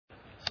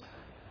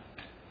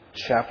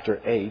chapter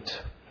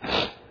 8.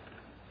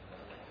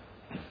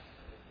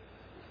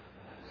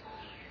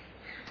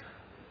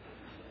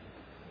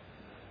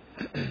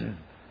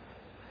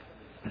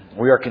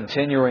 We are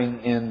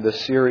continuing in the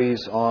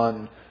series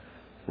on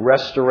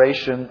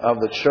restoration of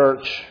the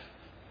church,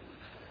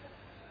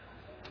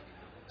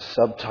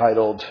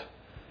 subtitled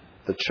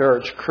The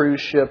Church,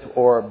 Cruise Ship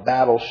or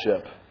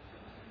Battleship.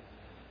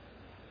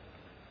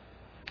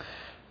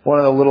 One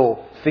of the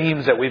little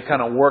themes that we've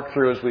kind of worked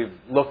through as we've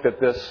looked at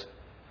this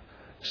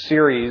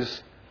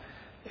series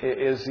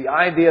is the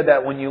idea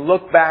that when you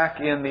look back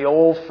in the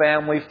old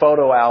family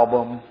photo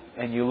album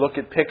and you look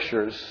at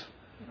pictures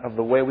of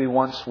the way we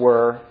once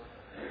were,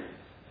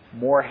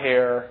 more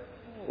hair,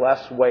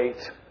 less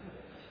weight,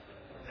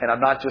 and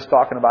I'm not just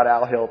talking about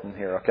Al Hilton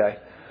here, okay?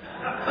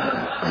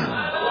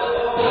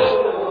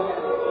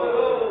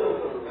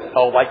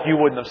 Oh, like you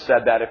wouldn't have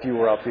said that if you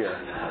were up here,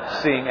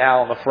 seeing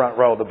Al in the front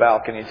row of the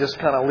balcony. It just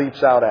kind of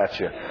leaps out at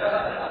you.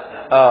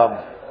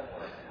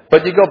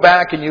 But you go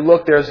back and you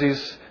look, there's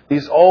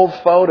these old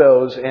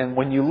photos, and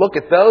when you look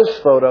at those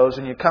photos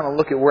and you kind of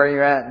look at where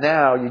you're at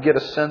now, you get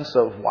a sense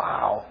of,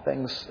 wow,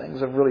 things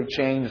have really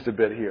changed a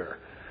bit here.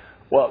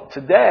 Well,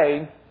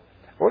 today,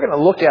 we're going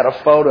to look at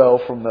a photo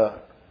from the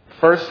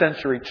first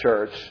century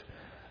church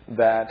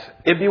that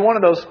it'd be one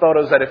of those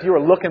photos that if you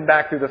were looking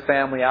back through the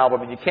family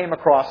album and you came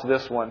across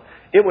this one,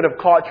 it would have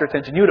caught your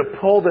attention. You'd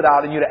have pulled it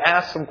out and you'd have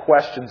asked some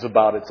questions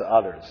about it to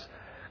others.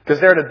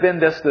 Because there'd have been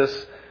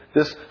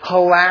this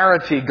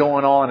hilarity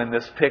going on in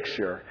this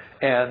picture.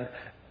 And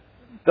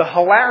the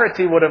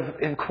hilarity would have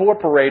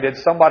incorporated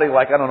somebody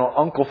like, I don't know,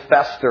 Uncle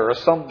Fester or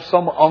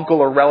some uncle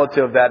or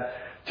relative that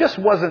just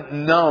wasn't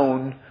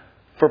known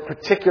for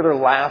particular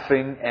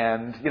laughing,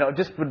 and,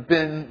 just would have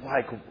been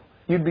like,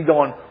 you'd be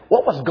going,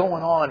 what was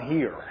going on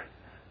here?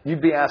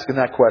 You'd be asking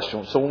that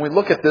question. So when we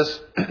look at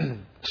this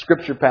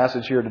scripture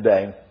passage here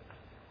today,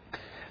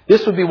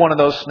 this would be one of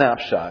those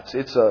snapshots.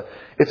 It's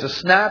a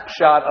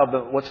snapshot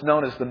of what's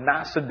known as the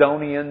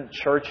Macedonian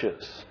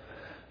churches.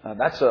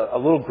 That's a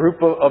little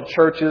group of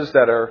churches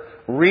that are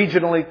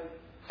regionally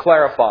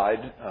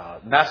clarified.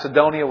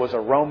 Macedonia was a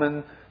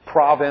Roman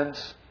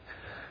province.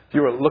 If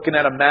you were looking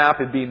at a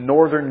map, it'd be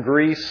northern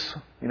Greece,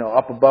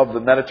 up above the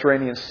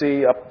Mediterranean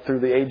Sea, up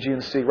through the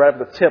Aegean Sea, right up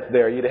the tip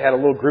there. You'd have had a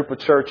little group of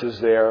churches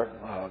there.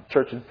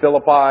 Church in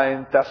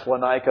Philippi,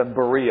 Thessalonica, and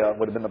Berea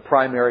would have been the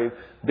primary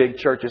big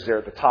churches there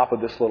at the top of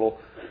this little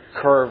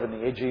curve in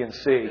the Aegean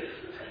Sea.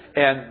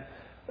 And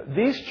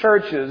these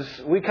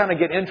churches, we kind of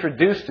get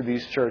introduced to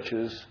these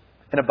churches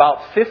in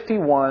about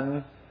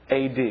 51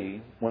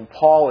 AD, when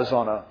Paul is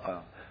on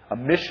a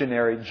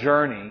missionary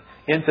journey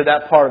into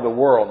that part of the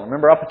world.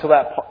 Remember, up until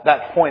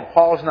that point,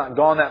 Paul has not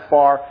gone that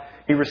far.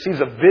 He receives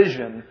a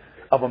vision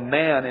of a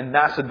man in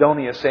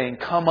Macedonia saying,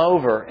 come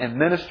over and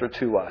minister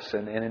to us.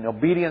 And in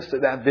obedience to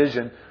that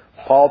vision,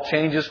 Paul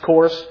changes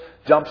course,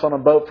 jumps on a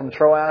boat from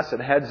Troas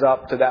and heads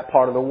up to that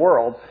part of the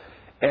world.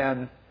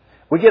 And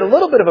we get a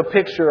little bit of a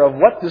picture of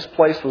what this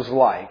place was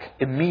like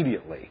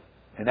immediately.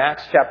 In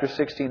Acts chapter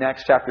 16,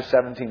 Acts chapter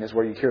 17 is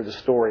where you hear the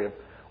story of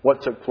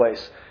what took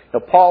place.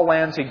 Paul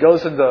lands, he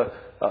goes into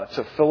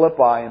to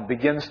Philippi and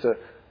begins to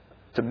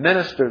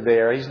minister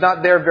there. He's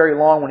not there very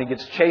long when he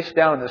gets chased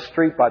down in the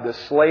street by this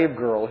slave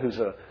girl who's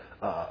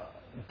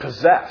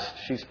possessed.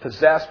 She's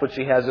possessed, but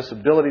she has this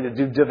ability to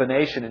do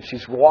divination, and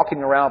she's walking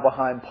around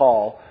behind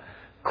Paul,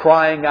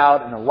 crying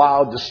out in a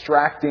loud,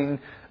 distracting.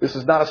 This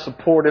is not a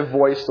supportive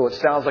voice, so it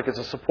sounds like it's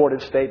a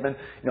supportive statement.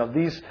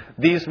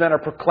 These men are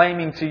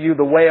proclaiming to you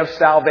the way of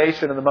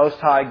salvation in the Most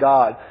High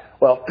God.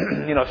 Well,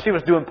 if she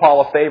was doing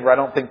Paul a favor, I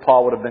don't think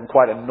Paul would have been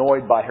quite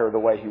annoyed by her the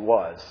way he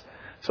was.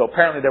 So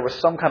apparently there was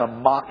some kind of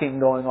mocking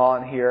going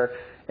on here,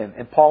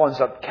 and Paul ends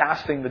up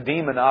casting the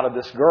demon out of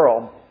this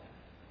girl.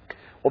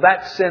 Well,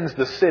 that sends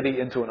the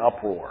city into an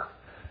uproar.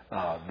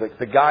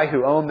 The guy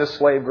who owned this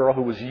slave girl,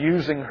 who was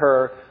using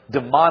her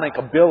demonic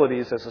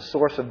abilities as a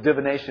source of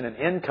divination and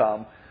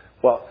income,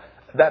 well,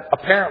 that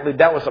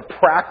was a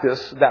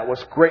practice that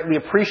was greatly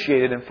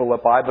appreciated in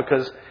Philippi,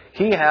 because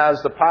he has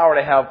the power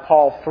to have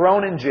Paul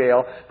thrown in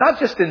jail, not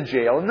just in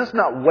jail, and this is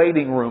not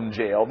waiting room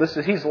jail.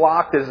 He's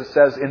locked, as it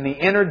says, in the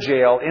inner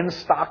jail, in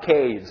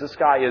stockades. This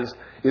guy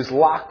is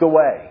locked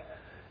away.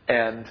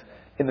 And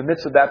in the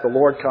midst of that, the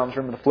Lord comes.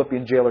 Remember, the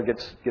Philippian jailer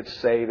gets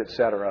saved,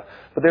 etc.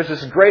 But there's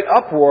this great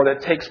uproar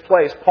that takes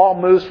place. Paul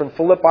moves from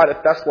Philippi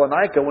to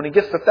Thessalonica. When he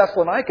gets to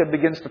Thessalonica,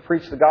 begins to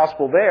preach the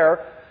gospel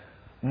there.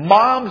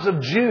 Mobs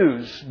of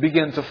Jews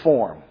begin to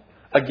form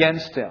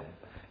against him.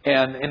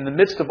 And in the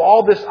midst of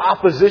all this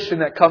opposition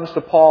that comes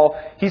to Paul,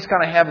 he's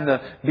kind of having to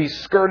be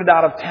skirted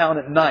out of town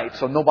at night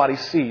so nobody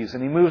sees.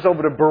 And he moves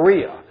over to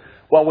Berea.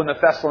 Well, when the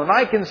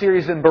Thessalonians hear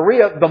he's in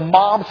Berea, the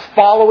mobs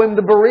follow him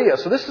to Berea.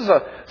 So this is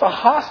it's a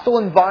hostile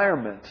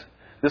environment,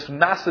 this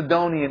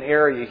Macedonian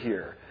area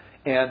here.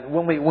 And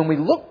when we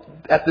look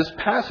at this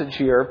passage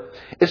here,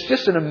 it's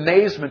just an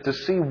amazement to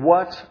see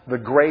what the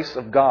grace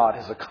of God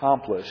has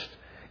accomplished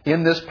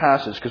in this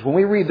passage. Because when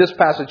we read this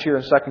passage here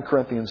in 2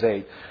 Corinthians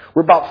 8,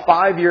 we're about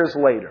 5 years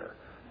later.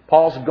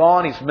 Paul's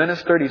gone, he's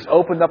ministered, he's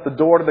opened up the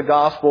door to the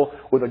gospel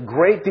with a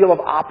great deal of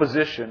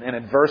opposition and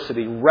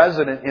adversity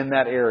resident in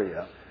that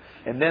area.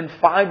 And then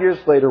 5 years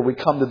later, we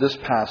come to this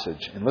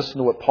passage and listen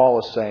to what Paul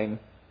is saying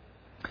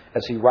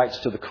as he writes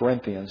to the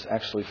Corinthians,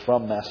 actually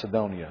from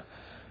Macedonia.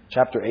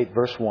 Chapter 8,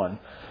 verse 1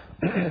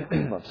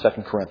 of 2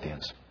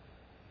 Corinthians.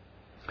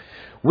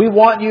 We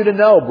want you to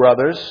know,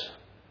 brothers,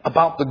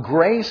 about the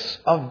grace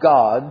of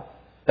God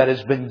that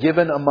has been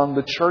given among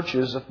the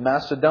churches of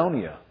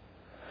Macedonia.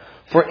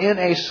 For in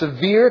a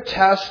severe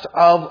test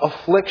of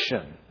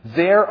affliction,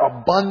 their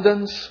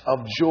abundance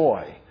of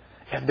joy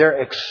and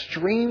their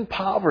extreme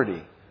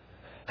poverty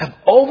have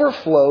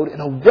overflowed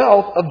in a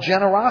wealth of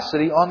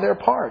generosity on their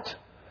part.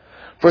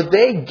 For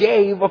they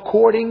gave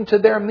according to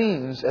their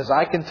means, as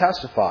I can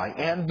testify,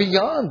 and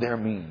beyond their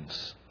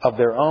means of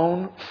their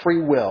own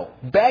free will,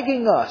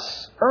 begging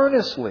us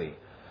earnestly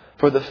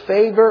for the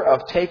favor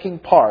of taking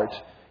part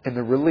in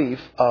the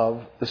relief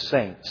of the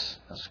saints.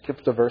 Now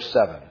skip to verse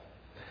 7.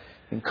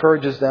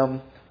 Encourages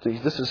them.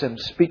 This is him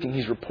speaking.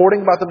 He's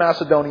reporting about the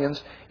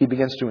Macedonians. He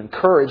begins to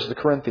encourage the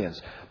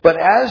Corinthians. But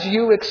as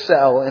you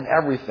excel in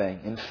everything,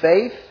 in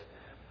faith,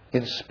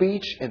 in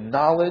speech, in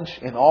knowledge,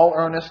 in all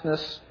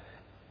earnestness,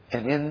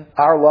 and in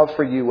our love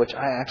for you, which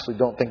I actually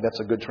don't think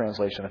that's a good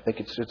translation. I think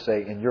it should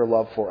say, in your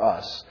love for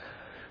us.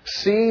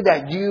 See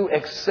that you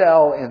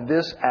excel in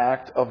this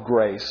act of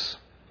grace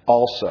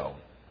also.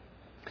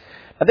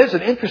 Now there's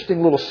an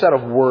interesting little set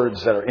of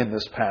words that are in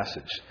this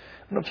passage.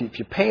 I don't know if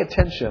you pay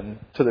attention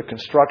to the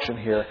construction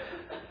here.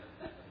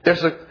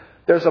 There's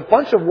a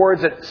bunch of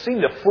words that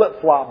seem to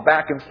flip-flop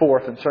back and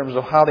forth in terms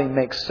of how they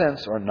make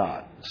sense or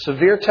not.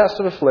 Severe test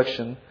of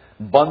affliction,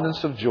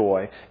 abundance of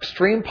joy,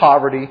 extreme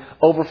poverty,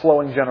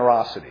 overflowing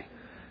generosity.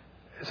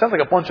 It sounds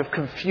like a bunch of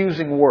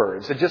confusing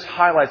words. It just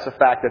highlights the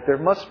fact that there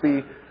must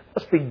be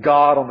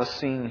God on the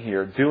scene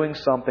here, doing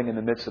something in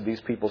the midst of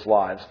these people's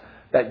lives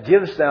that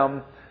gives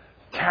them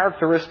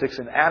characteristics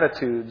and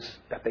attitudes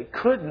that they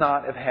could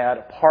not have had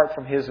apart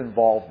from His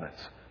involvement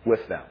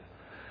with them.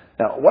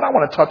 Now, what I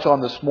want to touch on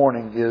this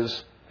morning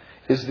is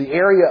the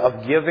area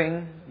of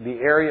giving, the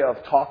area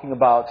of talking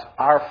about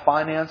our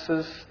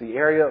finances, the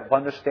area of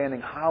understanding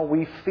how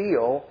we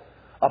feel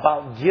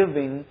about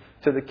giving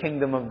to the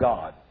kingdom of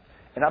God.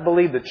 And I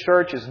believe the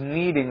church is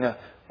needing what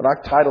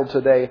I titled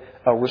today,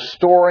 a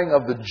restoring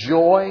of the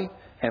joy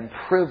and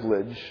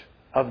privilege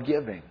of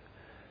giving.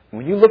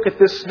 When you look at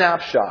this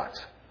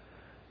snapshot,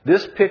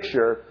 this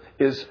picture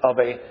is of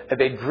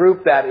a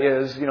group that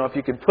is, if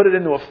you can put it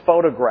into a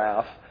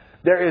photograph,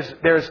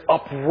 there's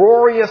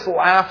uproarious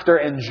laughter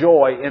and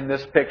joy in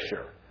this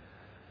picture.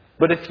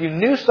 But if you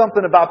knew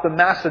something about the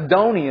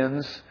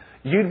Macedonians,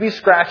 you'd be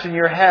scratching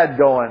your head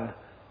going,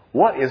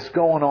 what is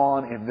going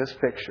on in this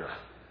picture?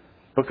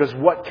 Because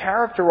what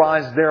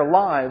characterized their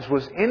lives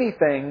was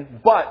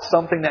anything but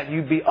something that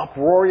you'd be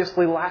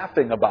uproariously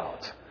laughing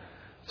about.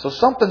 So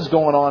something's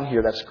going on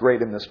here that's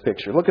great in this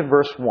picture. Look at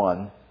verse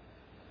 1.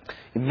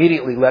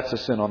 Immediately lets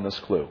us in on this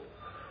clue.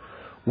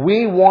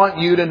 We want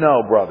you to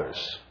know,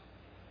 brothers,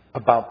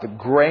 about the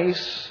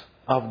grace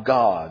of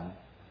God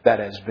that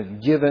has been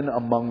given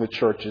among the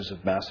churches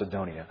of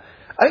Macedonia.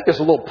 I think there's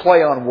a little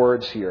play on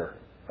words here.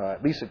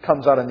 At least it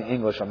comes out in the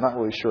English. I'm not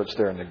really sure it's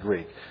there in the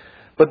Greek.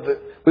 But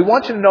we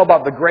want you to know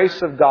about the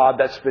grace of God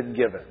that's been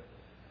given.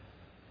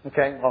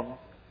 Okay, well,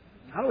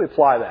 how do we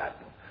apply that?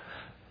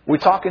 We're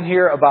talking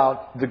here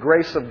about the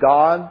grace of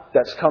God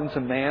that's come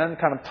to man,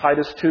 kind of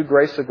Titus 2,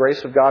 the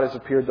grace of God has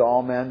appeared to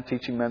all men,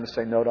 teaching men to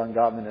say no to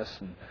ungodliness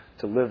and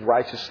to live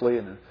righteously.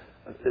 And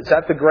is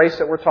that the grace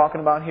that we're talking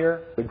about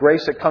here? The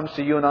grace that comes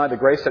to you and I, the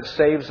grace that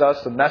saves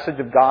us, the message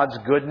of God's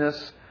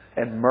goodness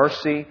and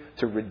mercy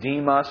to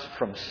redeem us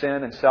from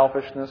sin and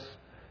selfishness?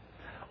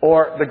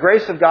 Or the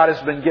grace of God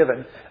has been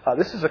given.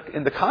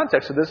 In the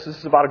context of this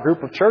is about a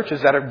group of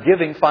churches that are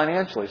giving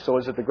financially. So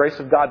is it the grace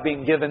of God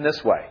being given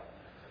this way?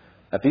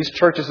 That these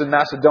churches in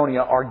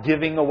Macedonia are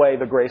giving away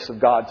the grace of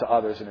God to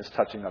others and it's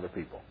touching other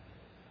people?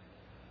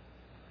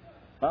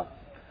 Well,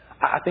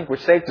 I think we're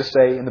safe to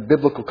say in the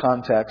biblical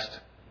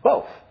context,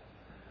 both.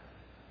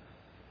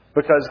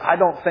 Because I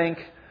don't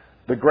think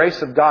the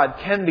grace of God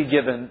can be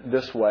given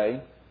this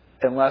way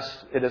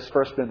unless it has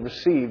first been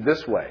received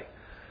this way.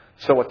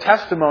 So a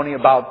testimony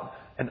about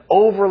an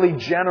overly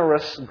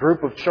generous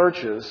group of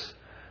churches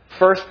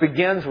first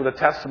begins with a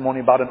testimony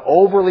about an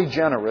overly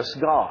generous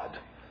God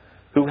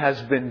who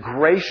has been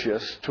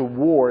gracious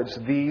towards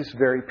these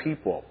very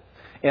people.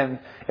 And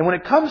when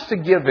it comes to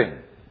giving,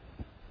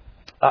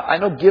 I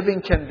know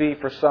giving can be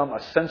for some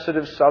a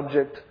sensitive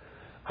subject.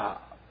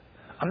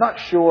 I'm not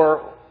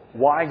sure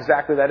why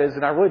exactly that is,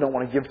 and I really don't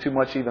want to give too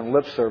much even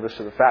lip service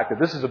to the fact that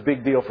this is a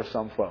big deal for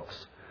some folks.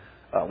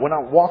 When I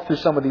walk through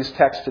some of these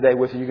texts today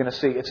with you, you're going to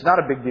see it's not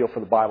a big deal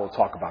for the Bible to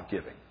talk about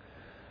giving.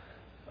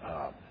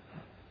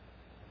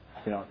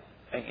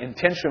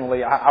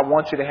 Intentionally, I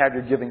want you to have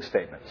your giving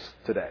statements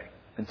today.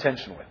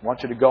 Intentionally. I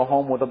want you to go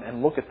home with them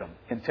and look at them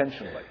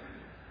intentionally.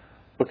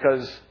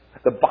 Because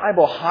the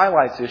Bible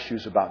highlights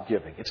issues about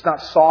giving. It's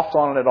not soft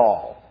on it at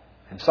all.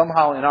 And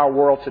somehow in our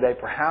world today,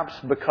 perhaps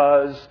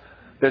because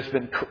There's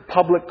been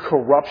public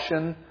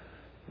corruption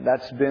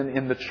that's been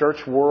in the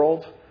church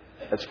world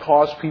that's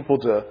caused people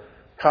to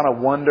kind of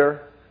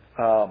wonder.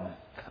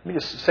 Let me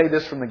just say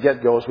this from the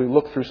get-go as we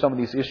look through some of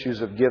these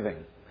issues of giving.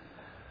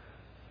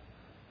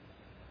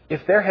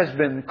 If there has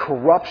been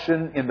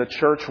corruption in the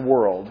church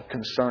world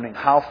concerning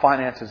how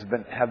finances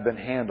have been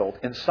handled,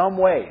 in some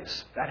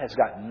ways, that has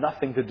got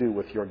nothing to do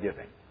with your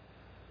giving.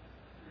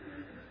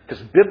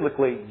 Because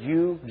biblically,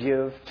 you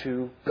give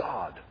to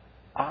God.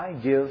 I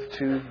give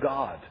to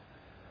God.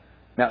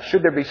 Now,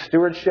 should there be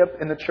stewardship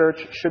in the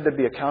church? Should there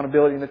be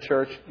accountability in the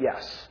church?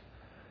 Yes.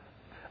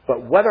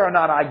 But whether or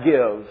not I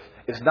give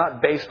is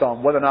not based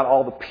on whether or not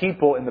all the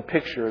people in the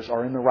pictures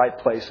are in the right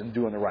place and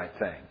doing the right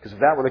thing. Because if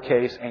that were the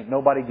case, ain't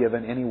nobody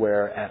giving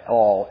anywhere at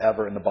all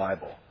ever in the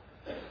Bible.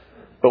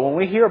 But when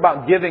we hear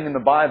about giving in the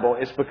Bible,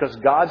 it's because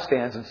God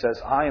stands and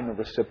says, I am the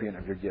recipient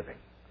of your giving.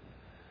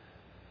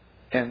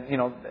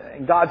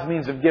 And, God's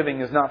means of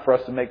giving is not for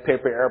us to make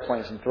paper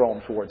airplanes and throw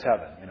them towards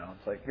heaven.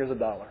 It's like, here's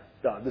 $1.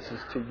 God, this is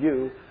to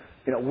you.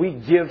 We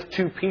give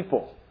to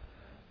people.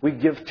 We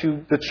give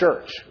to the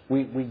church.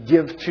 We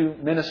give to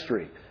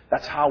ministry.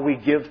 That's how we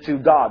give to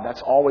God.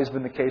 That's always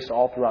been the case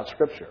all throughout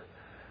Scripture.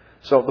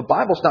 So the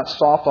Bible's not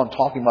soft on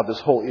talking about this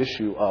whole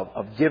issue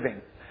of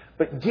giving.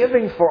 But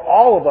giving for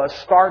all of us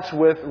starts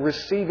with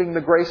receiving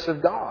the grace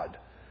of God.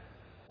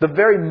 The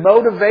very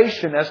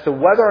motivation as to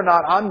whether or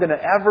not I'm going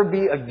to ever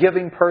be a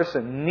giving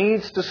person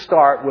needs to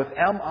start with,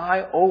 am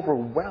I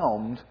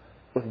overwhelmed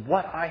with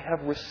what I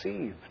have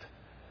received?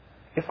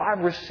 If I've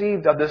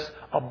received of this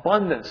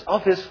abundance,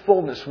 of His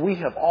fullness, we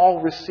have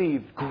all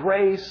received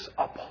grace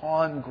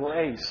upon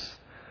grace.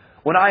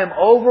 When I am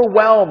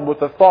overwhelmed with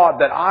the thought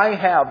that I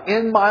have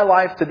in my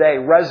life today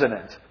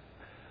resident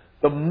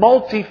the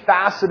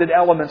multifaceted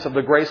elements of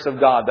the grace of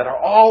God that are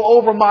all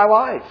over my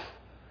life.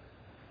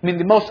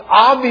 The most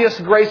obvious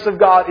grace of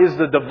God is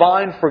the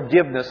divine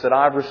forgiveness that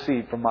I've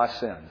received from my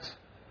sins.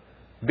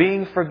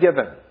 Being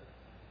forgiven.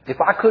 If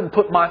I couldn't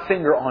put my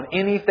finger on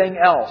anything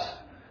else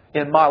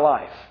in my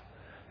life,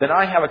 then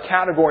I have a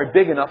category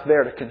big enough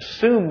there to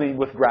consume me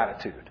with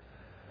gratitude.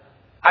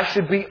 I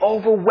should be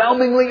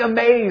overwhelmingly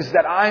amazed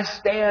that I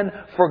stand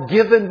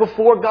forgiven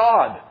before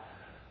God.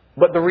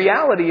 But the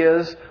reality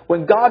is,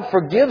 when God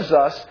forgives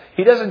us,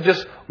 He doesn't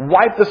just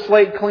wipe the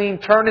slate clean,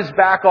 turn His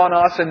back on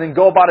us, and then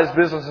go about His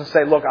business and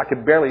say, look, I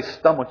can barely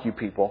stomach you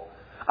people.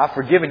 I've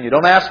forgiven you.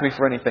 Don't ask me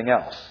for anything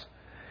else.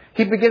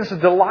 He begins to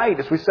delight,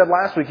 as we said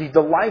last week, He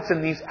delights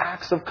in these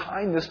acts of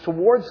kindness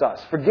towards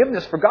us.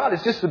 Forgiveness for God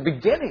is just the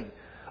beginning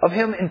of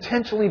Him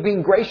intentionally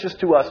being gracious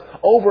to us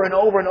over and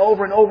over and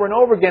over and over and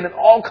over again in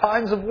all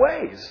kinds of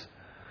ways.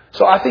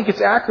 So I think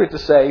it's accurate to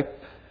say,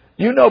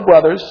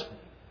 brothers,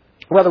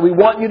 rather we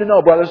want you to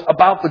know, brothers,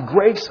 about the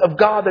grace of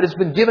God that has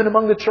been given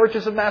among the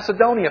churches of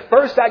Macedonia.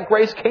 First, that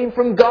grace came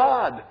from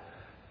God.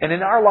 And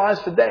in our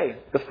lives today,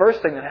 the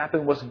first thing that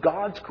happened was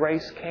God's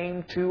grace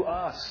came to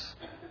us.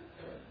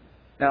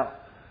 Now,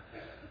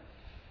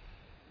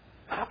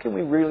 how can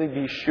we really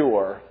be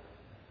sure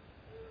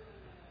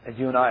that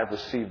you and I have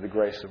received the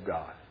grace of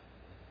God?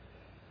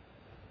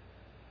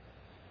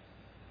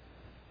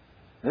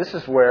 This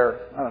is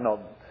where,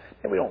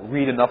 maybe we don't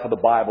read enough of the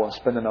Bible and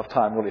spend enough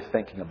time really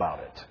thinking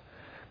about it.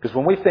 Because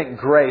when we think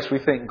grace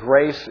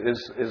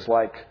is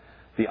like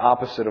the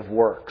opposite of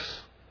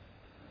works.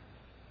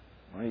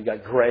 Well, you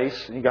got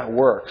grace and you got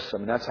works.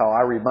 That's how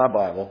I read my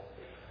Bible.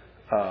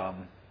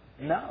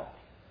 No.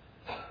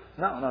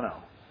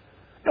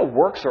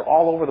 Works are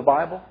all over the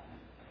Bible.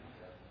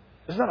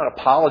 There's not an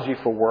apology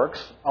for works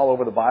all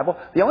over the Bible.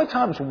 The only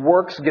times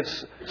works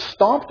gets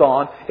stomped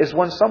on is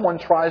when someone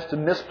tries to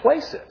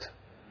misplace it.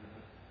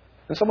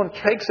 And someone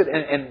takes it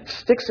and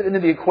sticks it into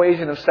the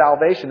equation of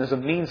salvation as a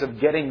means of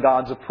getting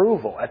God's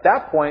approval. At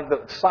that point,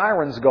 the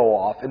sirens go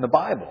off in the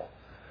Bible.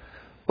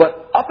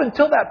 But up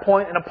until that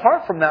point, and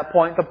apart from that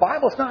point, the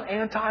Bible's not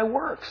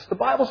anti-works. The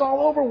Bible's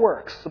all over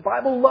works. The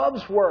Bible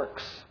loves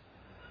works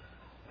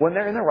when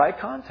they're in the right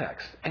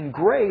context. And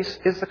grace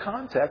is the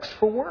context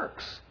for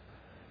works.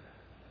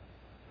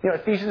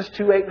 Ephesians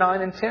 2, 8,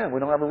 9, and 10. We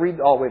don't ever read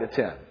all the way to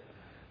 10.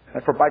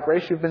 And for by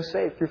grace you've been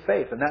saved through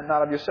faith, and that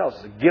not of yourselves.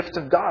 It's a gift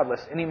of God,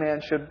 lest any man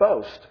should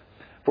boast.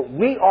 For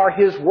we are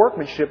His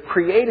workmanship,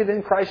 created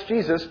in Christ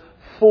Jesus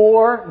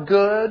for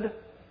good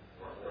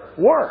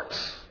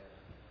works.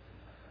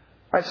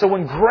 Right, so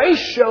when grace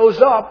shows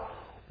up,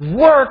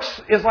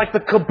 works is like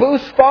the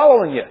caboose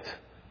following it.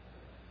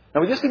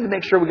 Now we just need to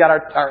make sure we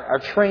got our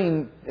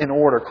train in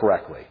order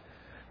correctly.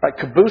 Right,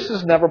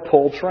 cabooses never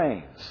pull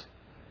trains.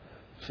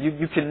 So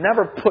you can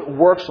never put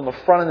works on the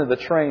front end of the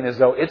train as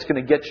though it's going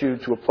to get you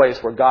to a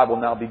place where God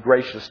will now be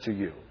gracious to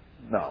you.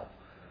 No.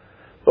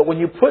 But when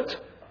you put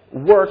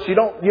works, you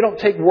don't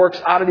take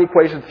works out of the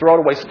equation, throw it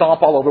away,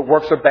 stomp all over it.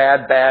 Works are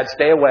bad,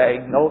 stay away.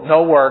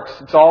 No works.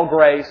 It's all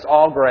grace,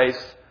 all grace.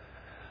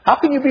 How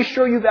can you be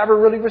sure you've ever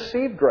really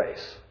received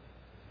grace?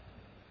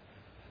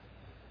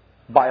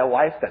 By a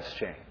life that's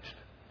changed.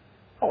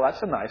 Oh,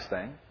 that's a nice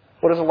thing.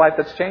 What does a life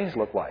that's changed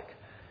look like?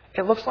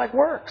 It looks like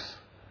works.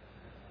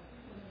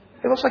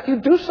 It looks like you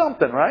do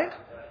something, right?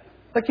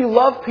 Like you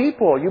love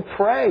people, you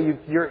pray,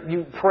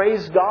 you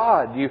praise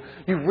God, you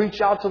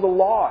reach out to the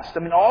lost. I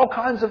mean, all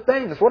kinds of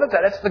things. What is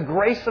that? That's the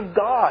grace of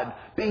God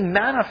being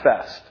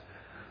manifest.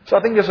 So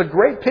I think there's a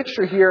great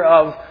picture here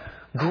of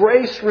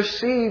grace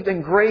received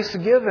and grace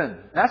given.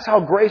 That's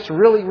how grace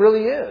really,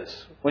 really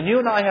is. When you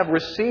and I have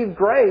received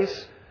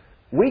grace,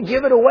 we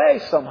give it away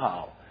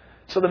somehow.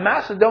 So the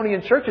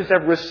Macedonian churches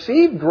have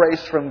received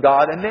grace from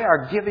God and they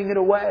are giving it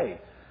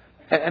away.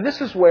 And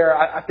this is where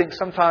I think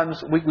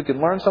sometimes we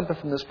can learn something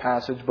from this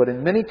passage, but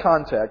in many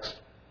contexts,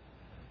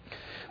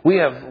 we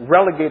have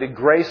relegated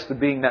grace to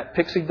being that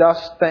pixie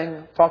dust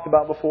thing talked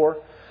about before.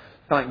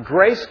 Like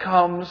grace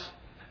comes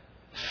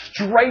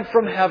straight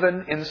from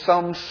heaven in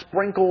some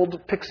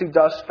sprinkled pixie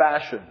dust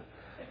fashion.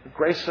 The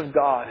grace of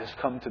God has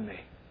come to me.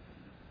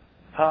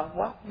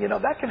 Well,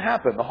 that can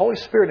happen. The Holy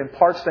Spirit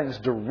imparts things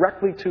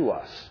directly to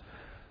us.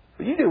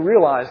 But you do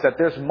realize that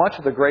there's much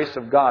of the grace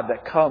of God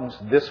that comes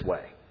this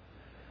way.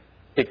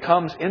 It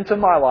comes into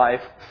my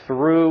life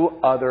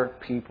through other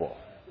people.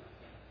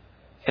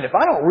 And if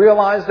I don't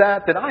realize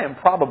that, then I am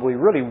probably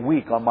really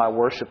weak on my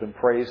worship and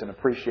praise and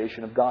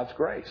appreciation of God's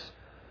grace.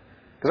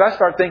 Because I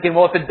start thinking,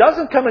 well, if it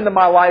doesn't come into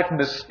my life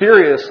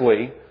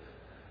mysteriously,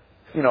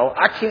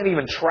 I can't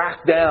even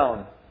track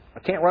down, I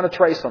can't run a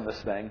trace on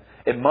this thing.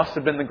 It must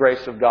have been the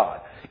grace of God.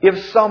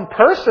 If some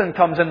person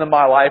comes into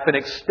my life and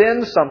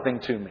extends something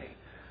to me,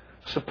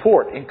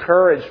 support,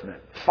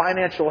 encouragement,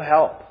 financial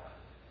help,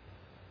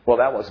 well,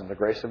 that wasn't the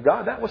grace of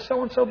God. That was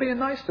so-and-so being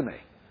nice to me.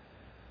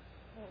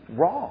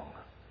 Wrong.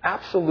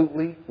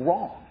 Absolutely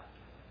wrong.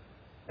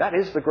 That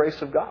is the grace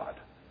of God.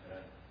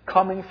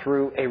 Coming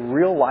through a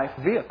real-life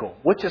vehicle,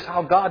 which is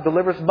how God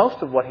delivers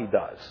most of what He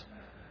does.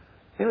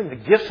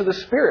 The gifts of the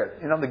Spirit,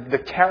 the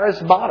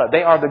charismata,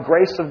 they are the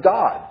grace of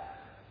God.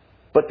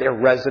 But they're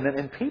resident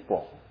in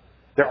people.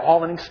 They're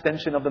all an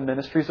extension of the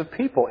ministries of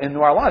people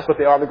into our lives, but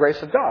they are the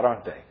grace of God,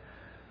 aren't they?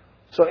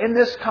 So in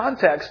this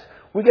context,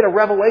 we get a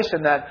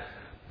revelation that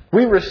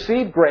we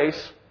receive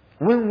grace.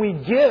 When we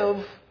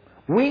give,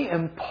 we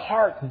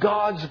impart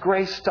God's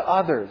grace to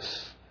others.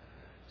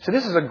 So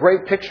this is a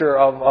great picture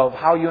of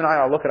how you and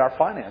I look at our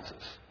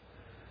finances.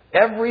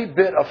 Every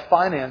bit of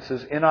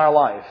finances in our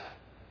life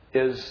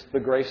is the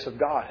grace of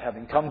God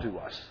having come to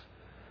us.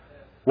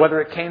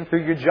 Whether it came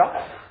through your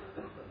job,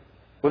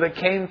 whether it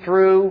came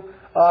through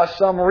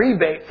some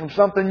rebate from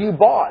something you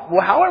bought.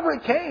 Well, however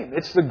it came,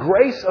 it's the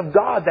grace of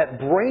God that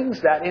brings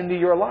that into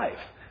your life.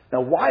 Now,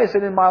 why is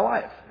it in my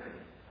life?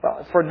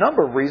 Well, for a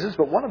number of reasons,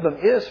 but one of them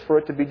is for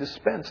it to be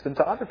dispensed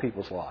into other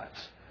people's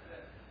lives.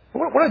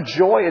 What a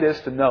joy it is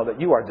to know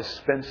that you are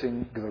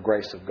dispensing the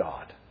grace of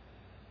God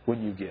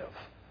when you give.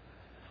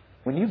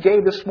 When you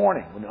gave this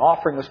morning, when the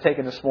offering was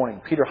taken this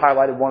morning, Peter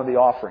highlighted one of the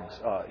offerings,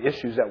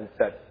 issues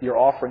that your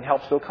offering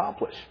helps to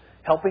accomplish.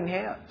 Helping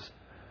hands.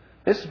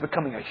 This is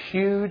becoming a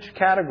huge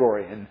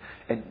category.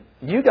 And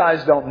you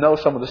guys don't know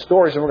some of the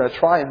stories, and we're going to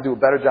try and do a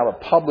better job of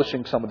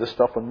publishing some of this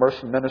stuff when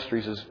Mercy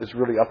Ministries is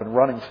really up and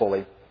running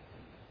fully.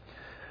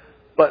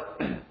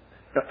 But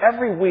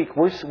every week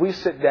we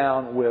sit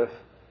down with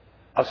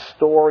a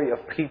story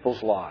of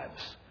people's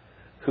lives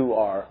who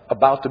are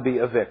about to be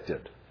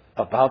evicted,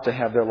 about to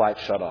have their light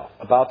shut off,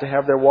 about to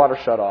have their water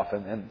shut off.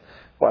 And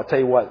well, I'll tell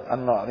you what, I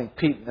don't know, I think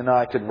Pete and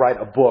I could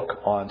write a book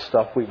on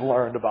stuff we've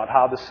learned about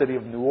how the city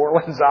of New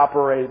Orleans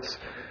operates.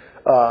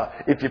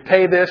 If you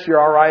pay this, you're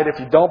all right. If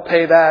you don't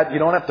pay that, you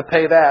don't have to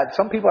pay that.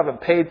 Some people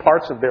haven't paid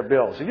parts of their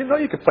bills. You didn't know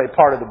you could pay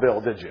part of the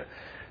bill, did you?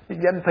 You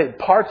haven't paid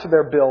parts of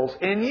their bills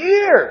in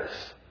years.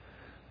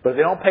 But if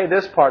they don't pay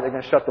this part, they're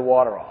going to shut the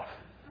water off.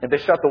 If they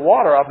shut the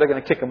water off, they're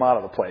going to kick them out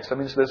of the place. I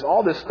mean, so there's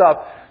all this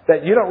stuff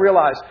that you don't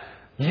realize.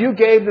 You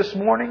gave this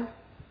morning,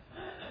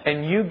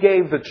 and you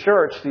gave the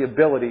church the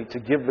ability to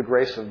give the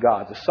grace of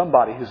God to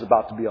somebody who's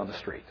about to be on the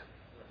street.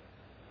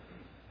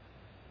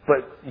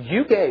 But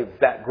you gave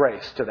that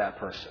grace to that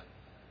person.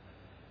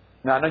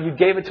 Now, I know you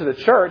gave it to the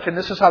church, and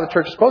this is how the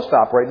church is supposed to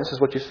operate, and this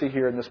is what you see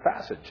here in this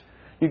passage.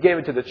 You gave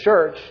it to the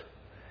church,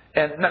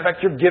 and in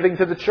fact, you're giving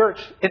to the church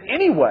in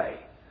any way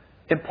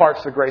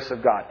imparts the grace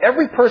of God.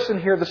 Every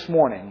person here this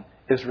morning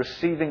is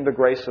receiving the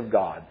grace of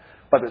God,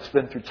 whether it's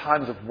been through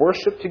times of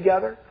worship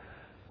together,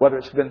 whether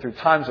it's been through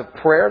times of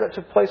prayer that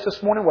took place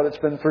this morning, whether it's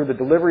been through the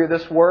delivery of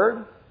this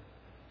word.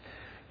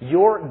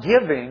 Your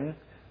giving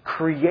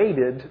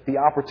created the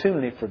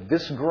opportunity for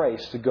this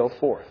grace to go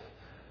forth.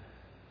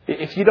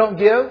 If you don't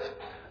give,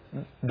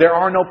 there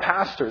are no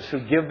pastors who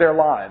give their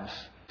lives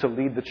to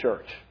lead the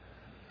church,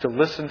 to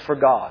listen for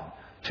God,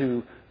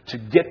 to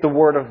get the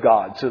Word of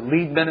God, to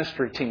lead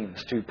ministry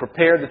teams, to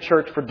prepare the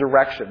church for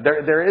direction.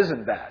 There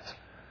isn't that.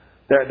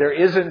 There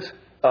isn't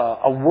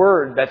a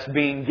word that's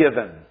being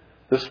given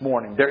this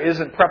morning. There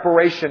isn't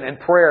preparation and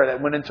prayer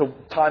that went into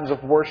times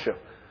of worship.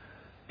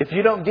 If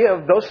you don't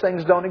give, those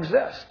things don't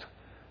exist.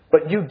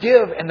 But you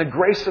give, and the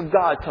grace of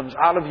God comes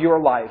out of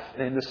your life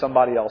and into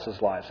somebody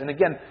else's lives. And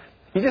again,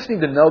 you just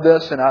need to know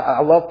this, and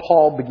I love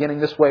Paul beginning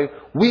this way.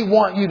 We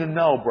want you to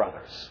know,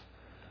 brothers.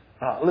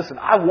 Listen,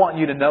 I want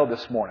you to know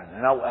this morning,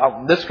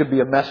 and this could be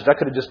a message. I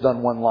could have just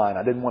done one line.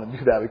 I didn't want to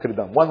do that. We could have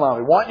done one line.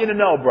 We want you to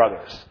know,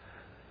 brothers.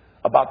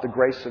 about the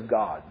grace of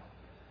God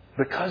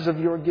because of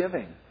your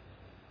giving.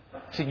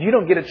 See, you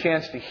don't get a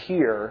chance to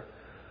hear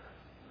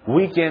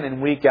week in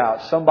and week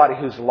out somebody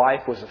whose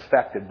life was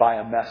affected by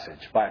a message,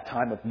 by a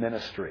time of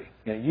ministry.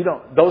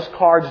 Those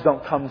cards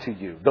don't come to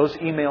you. Those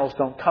emails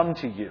don't come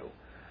to you.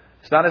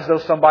 It's not as though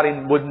somebody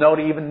would know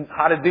even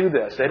how to do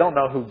this. They don't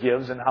know who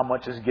gives and how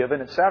much is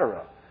given,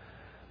 etc.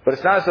 But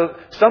it's not as though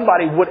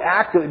somebody would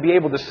actually be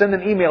able to send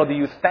an email to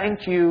you,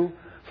 thank you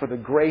for the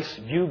grace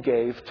you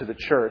gave to the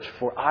church,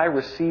 for I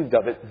received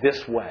of it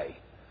this way.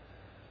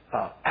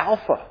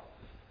 Alpha.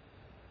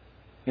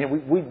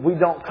 We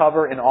don't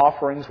cover in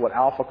offerings what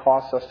Alpha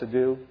costs us to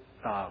do.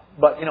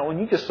 But, when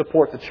you just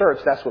support the church,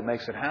 that's what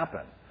makes it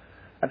happen.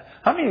 And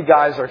how many of you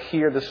guys are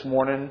here this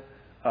morning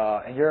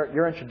and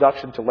your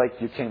introduction to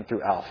Lakeview came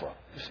through Alpha?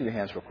 Just see your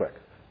hands real quick.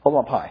 Hold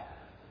them up high.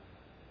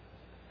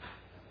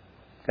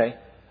 Okay?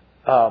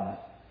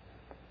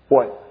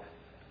 Boy,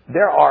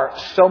 there are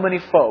so many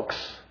folks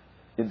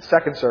in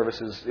second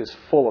service is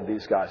full of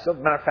these guys. As a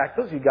matter of fact,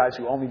 those of you guys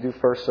who only do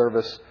first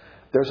service,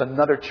 there's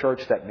another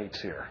church that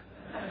meets here.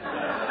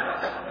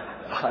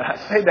 I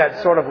say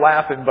that sort of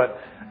laughing, but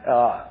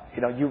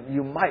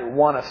you might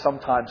want to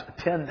sometimes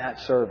attend that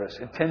service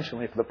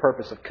intentionally for the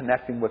purpose of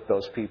connecting with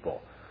those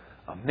people.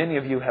 Many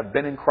of you have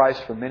been in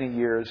Christ for many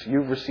years.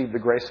 You've received the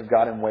grace of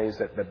God in ways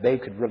that they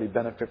could really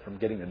benefit from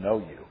getting to know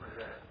you.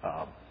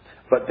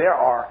 But there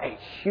are a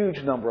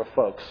huge number of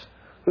folks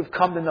who've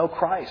come to know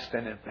Christ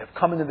and have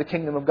come into the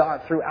kingdom of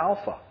God through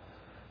Alpha.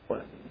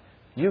 Well,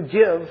 you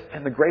give,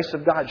 and the grace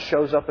of God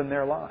shows up in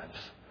their lives.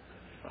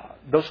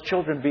 Those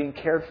children being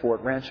cared for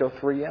at Rancho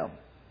 3M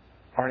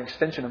are an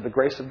extension of the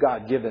grace of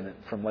God given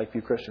from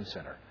Lakeview Christian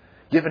Center.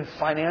 Given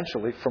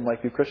financially from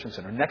Lakeview Christian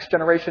Center. Next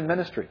Generation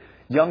Ministry.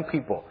 Young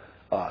people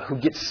who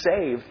get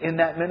saved in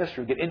that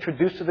ministry, get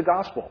introduced to the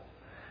gospel.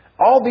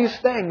 All these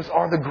things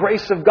are the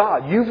grace of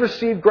God. You've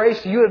received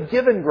grace, you have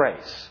given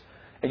grace.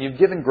 And you've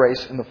given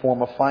grace in the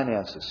form of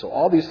finances. So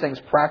all these things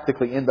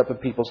practically end up in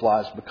people's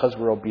lives because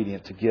we're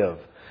obedient to give.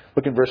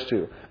 Look in verse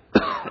 2.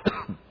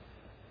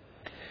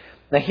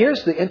 Now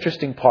here's the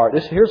interesting part.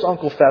 Here's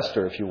Uncle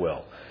Fester, if you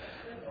will.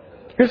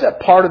 Here's that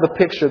part of the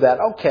picture that,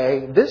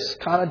 okay, this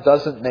kind of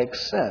doesn't make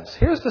sense.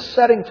 Here's the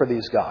setting for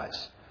these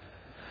guys.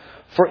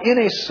 For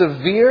in a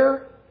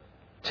severe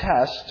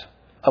test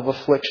of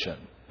affliction.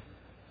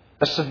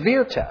 A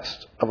severe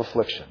test of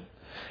affliction.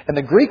 And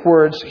the Greek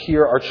words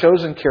here are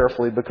chosen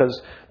carefully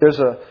because there's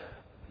a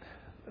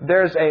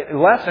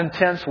less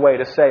intense way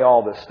to say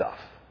all this stuff.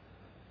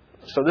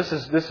 So this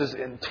is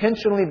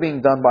intentionally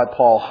being done by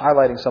Paul,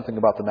 highlighting something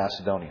about the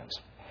Macedonians.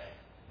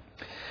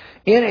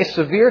 In a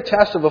severe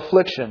test of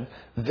affliction,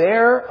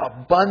 their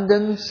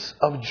abundance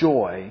of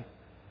joy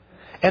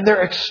and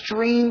their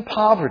extreme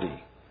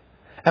poverty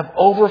have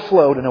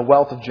overflowed in a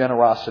wealth of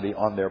generosity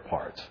on their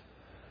part.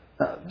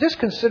 Now, just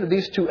consider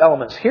these two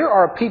elements. Here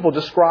are people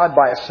described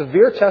by a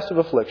severe test of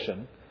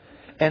affliction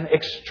and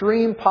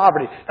extreme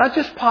poverty. Not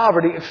just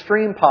poverty,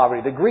 extreme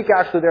poverty. The Greek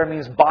actually there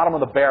means bottom of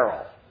the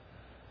barrel.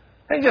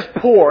 They just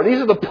poor. These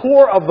are the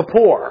poor of the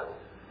poor.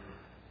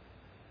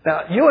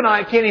 Now, you and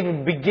I can't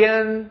even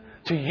begin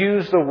to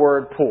use the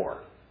word poor.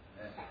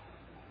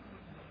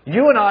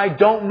 You and I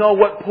don't know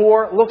what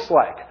poor looks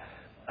like.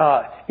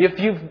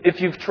 If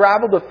you've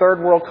traveled to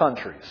third world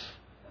countries,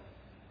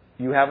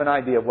 you have an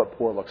idea of what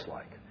poor looks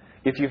like.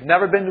 If you've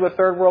never been to a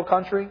third world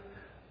country,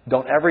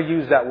 don't ever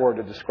use that word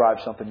to describe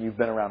something you've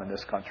been around in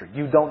this country.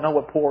 You don't know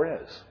what poor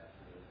is.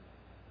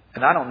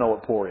 And I don't know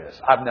what poor is.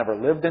 I've never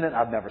lived in it.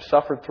 I've never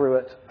suffered through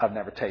it. I've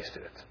never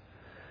tasted it.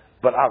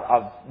 But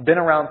I've been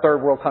around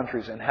third world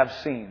countries and have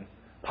seen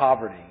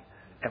poverty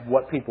and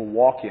what people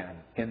walk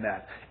in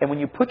that. And when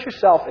you put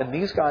yourself in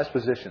these guys'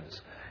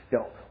 positions,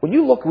 when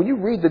you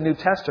read the New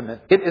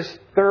Testament, it is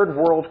third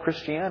world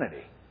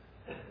Christianity.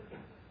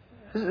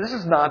 This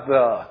is not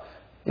the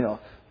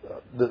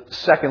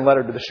second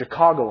letter to the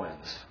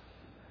Chicagoans.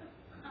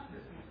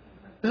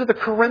 These are the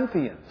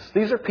Corinthians.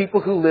 These are people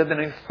who lived in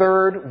a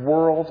third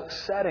world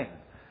setting.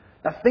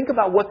 Now think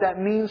about what that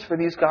means for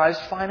these guys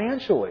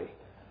financially.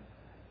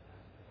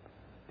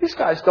 These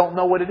guys don't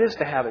know what it is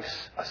to have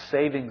a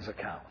savings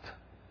account.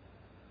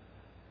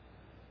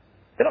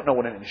 They don't know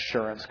what an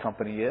insurance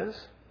company is.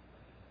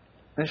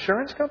 An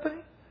insurance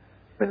company?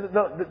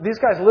 These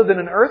guys lived in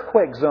an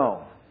earthquake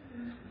zone.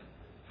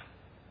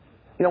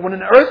 When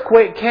an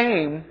earthquake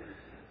came,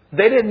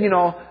 they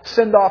didn't,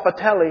 send off a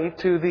telly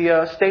to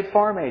the State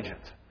Farm agent.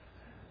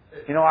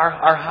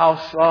 Our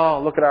house,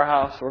 oh, look at our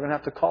house. We're going to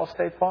have to call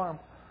State Farm.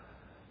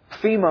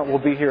 FEMA will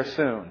be here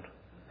soon.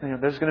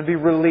 There's going to be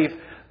relief.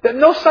 There's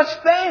no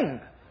such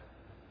thing.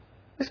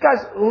 These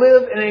guys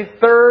live in a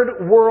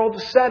third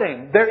world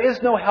setting. There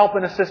is no help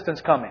and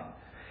assistance coming.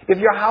 If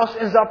your house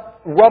ends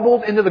up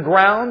rubbled into the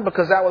ground,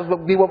 because that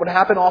would be what would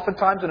happen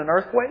oftentimes in an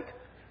earthquake,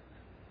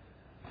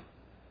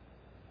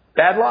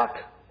 bad luck.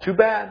 Too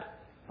bad.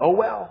 Oh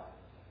well.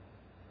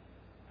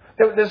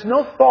 There's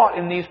no thought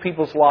in these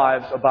people's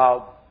lives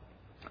about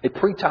a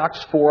pre-tax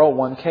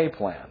 401k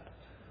plan.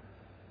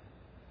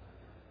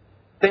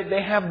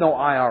 They have no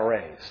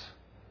IRAs.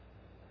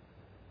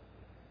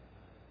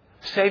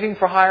 Saving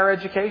for higher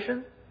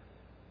education?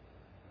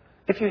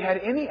 If you had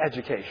any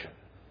education,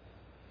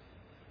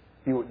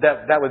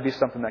 that would be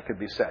something that could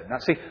be said. Now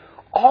see,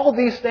 all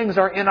these things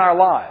are in our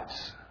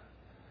lives.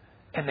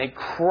 And they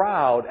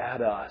crowd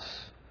at us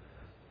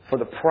for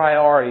the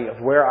priority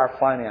of where our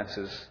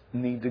finances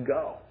need to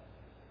go.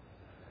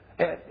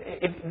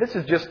 This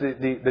is just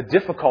the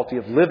difficulty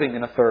of living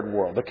in a third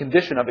world, the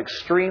condition of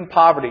extreme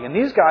poverty. And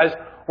these guys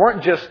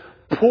weren't just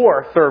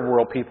poor third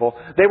world people.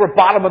 They were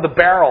bottom of the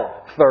barrel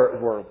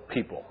third world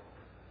people.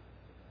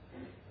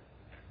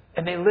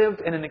 And they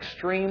lived in an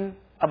extreme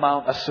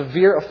amount, a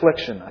severe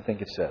affliction, I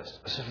think it says.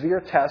 A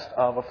severe test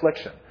of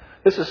affliction.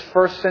 This is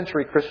first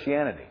century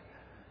Christianity.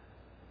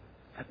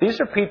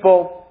 These are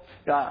people,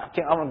 I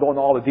don't want to go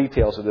into all the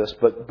details of this,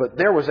 but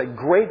there was a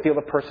great deal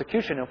of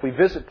persecution. If we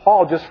visit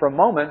Paul just for a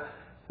moment,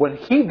 when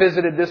he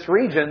visited this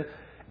region,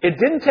 it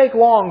didn't take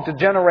long to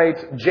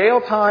generate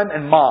jail time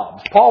and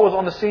mobs. Paul was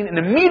on the scene, and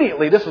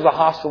immediately this was a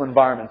hostile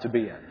environment to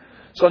be in.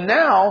 So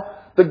now,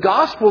 the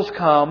Gospels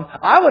come.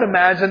 I would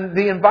imagine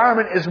the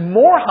environment is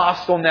more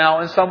hostile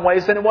now in some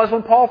ways than it was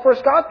when Paul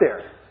first got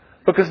there.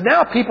 Because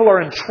now people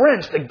are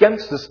entrenched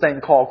against this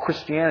thing called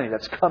Christianity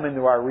that's come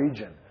into our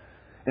region.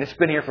 And it's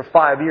been here for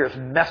 5 years,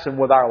 messing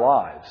with our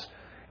lives.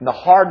 And the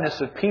hardness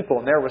of people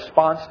and their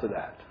response to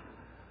that.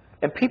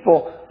 And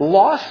people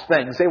lost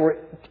things. They were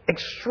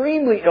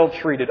extremely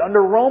ill-treated.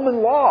 Under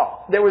Roman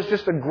law, there was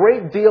just a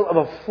great deal of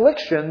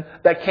affliction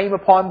that came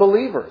upon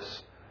believers.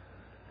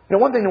 You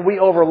know, one thing that we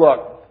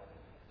overlook,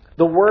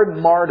 the word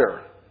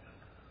martyr.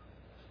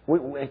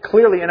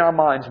 Clearly in our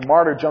minds,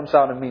 martyr jumps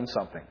out and means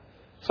something.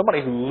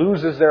 Somebody who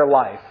loses their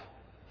life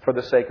for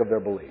the sake of their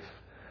belief.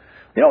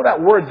 You know,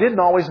 that word didn't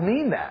always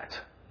mean that.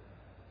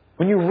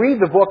 When you read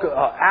the book,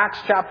 Acts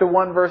chapter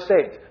 1, verse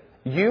 8,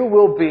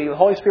 the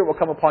Holy Spirit will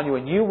come upon you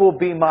and you will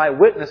be my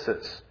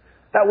witnesses.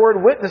 That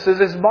word witnesses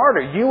is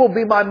martyr. You will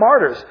be my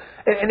martyrs.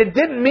 And it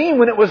didn't mean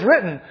when it was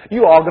written,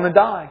 you're all going to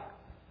die.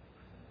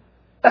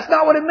 That's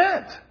not what it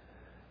meant.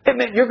 It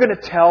meant you're going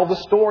to tell the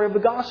story of the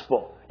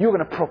gospel. You're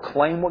going to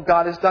proclaim what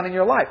God has done in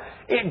your life.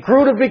 It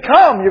grew to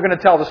become you're going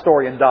to tell the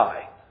story and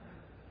die.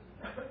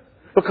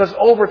 Because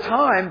over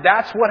time,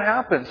 that's what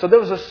happened. So there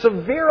was a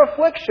severe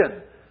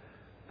affliction.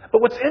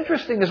 But what's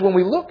interesting is when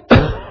we look,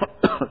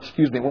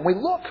 when we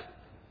look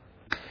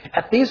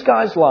at these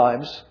guys'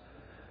 lives,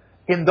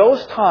 in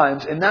those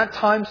times, in that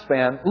time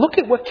span, look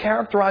at what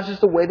characterizes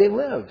the way they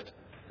lived.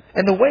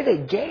 And the way they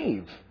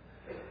gave.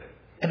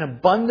 An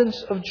abundance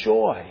of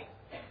joy.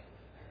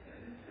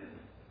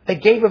 They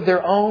gave of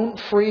their own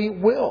free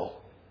will.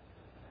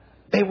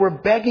 They were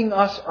begging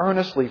us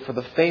earnestly for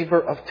the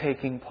favor of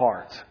taking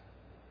part.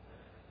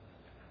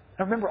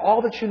 Now remember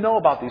all that you know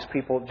about these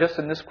people just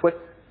in this quick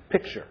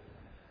picture.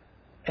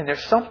 And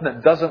there's something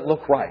that doesn't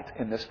look right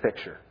in this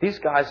picture. These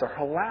guys are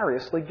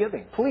hilariously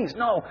giving. Please,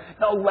 no,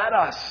 let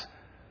us.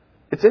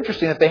 It's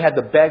interesting that they had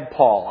to beg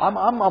Paul. I'm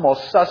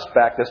almost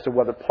suspect as to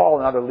whether Paul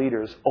and other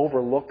leaders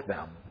overlooked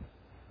them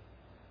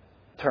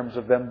in terms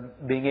of them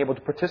being able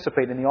to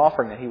participate in the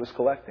offering that he was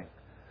collecting.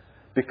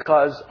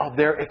 Because of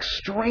their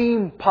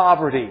extreme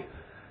poverty.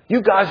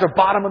 You guys are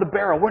bottom of the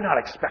barrel. We're not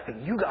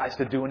expecting you guys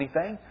to do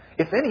anything.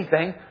 If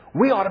anything,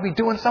 we ought to be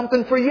doing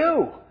something for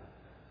you.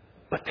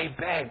 But they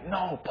begged,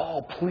 no,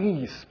 Paul,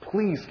 please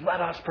let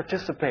us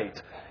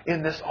participate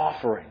in this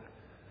offering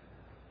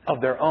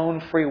of their own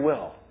free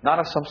will. Not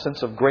of some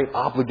sense of great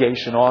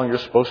obligation, oh, you're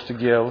supposed to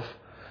give.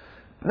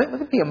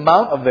 Look at the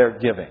amount of their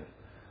giving.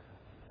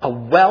 A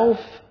wealth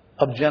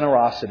of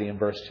generosity in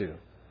verse 2.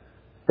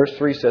 Verse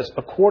 3 says,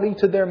 according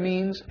to their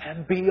means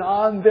and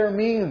beyond their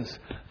means.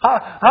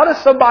 How does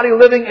somebody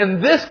living in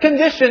this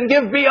condition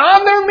give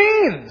beyond their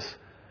means?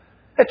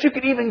 That you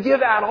could even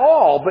give at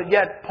all, but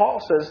yet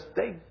Paul says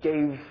they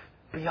gave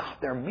beyond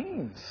their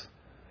means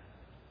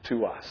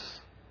to us.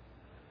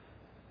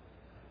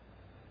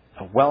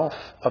 A wealth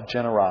of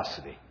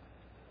generosity.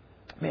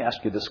 Let me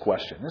ask you this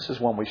question. This is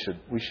one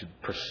we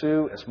should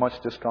pursue as much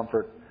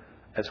discomfort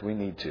as we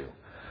need to.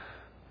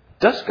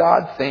 Does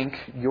God think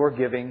you're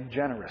giving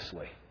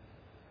generously?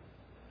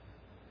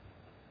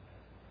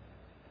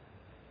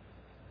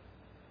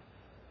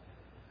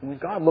 When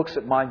God looks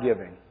at my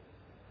giving,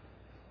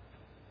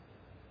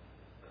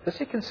 does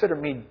He consider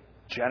me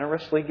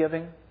generously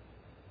giving?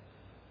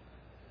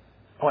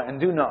 Oh, and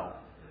do know,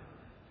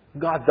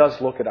 God does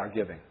look at our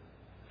giving.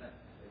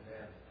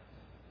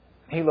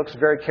 He looks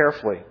very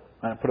carefully.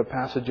 I put a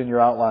passage in your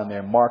outline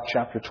there, Mark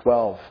chapter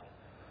 12,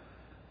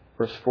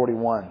 verse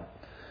 41.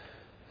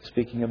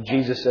 Speaking of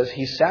Jesus, says,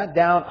 He sat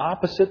down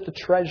opposite the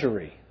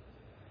treasury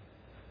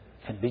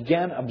and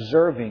began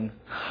observing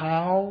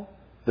how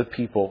the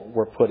people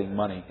were putting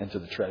money into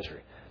the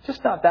treasury.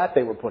 Just not that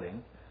they were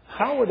putting.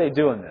 How were they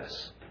doing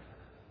this?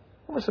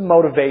 What was the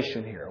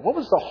motivation here? What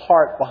was the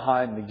heart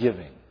behind the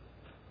giving?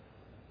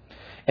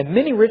 And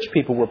many rich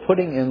people were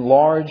putting in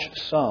large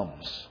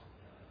sums.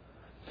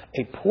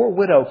 A poor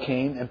widow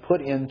came and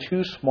put in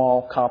 2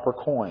 small copper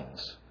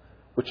coins,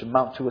 which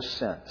amount to a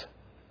cent.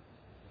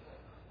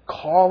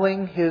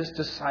 Calling His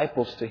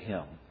disciples to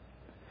Him,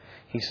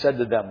 He said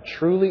to them,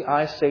 "Truly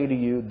I say to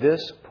you,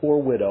 this poor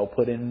widow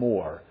put in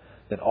more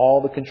than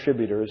all the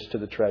contributors to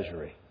the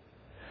treasury.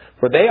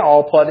 For they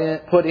all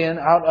put in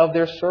out of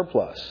their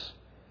surplus.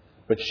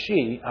 But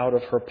she, out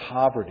of her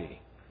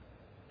poverty,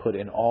 put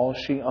in all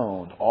she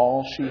owned,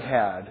 all she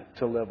had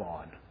to live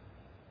on."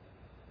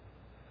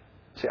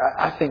 See,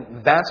 I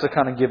think that's the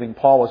kind of giving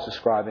Paul was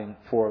describing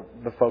for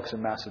the folks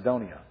in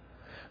Macedonia.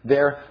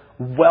 Their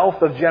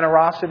wealth of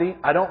generosity,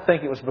 I don't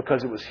think it was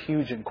because it was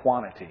huge in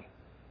quantity.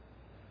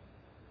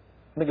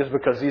 I think it's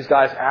because these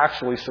guys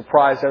actually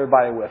surprised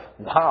everybody with,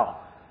 "Wow,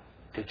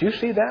 did you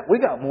see that? We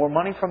got more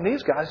money from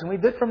these guys than we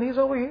did from these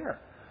over here."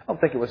 I don't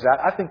think it was that.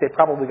 I think they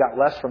probably got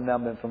less from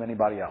them than from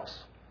anybody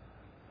else.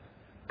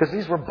 Because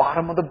these were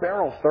bottom of the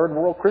barrel, third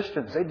world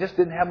Christians. They just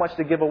didn't have much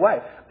to give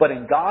away. But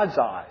in God's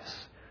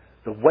eyes,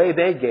 the way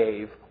they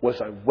gave was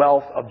a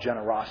wealth of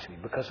generosity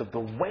because of the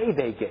way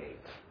they gave,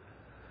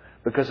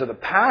 because of the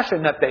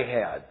passion that they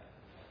had,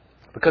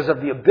 because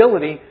of the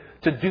ability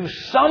to do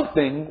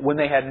something when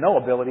they had no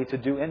ability to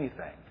do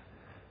anything,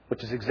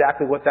 which is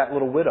exactly what that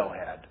little widow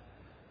had.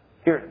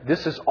 Here,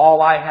 this is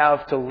all I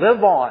have to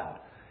live on.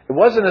 It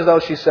wasn't as though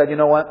she said, "You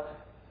know what?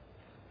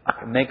 I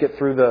can make it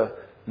through the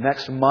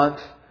next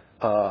month,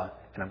 and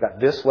I've got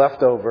this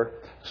left over,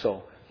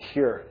 so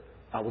here,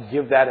 I will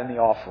give that in the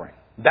offering."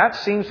 That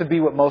seems to be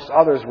what most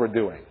others were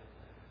doing.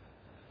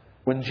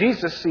 When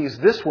Jesus sees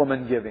this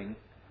woman giving,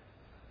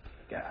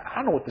 I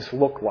don't know what this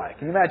looked like.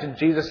 Can you imagine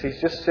Jesus?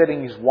 He's just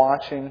sitting, he's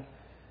watching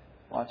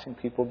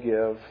people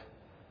give,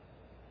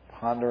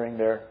 pondering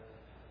their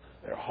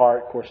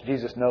heart. Of course,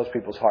 Jesus knows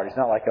people's heart. He's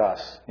not like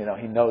us. He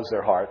knows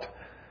their heart.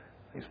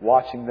 He's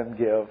watching them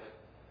give.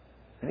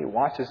 And he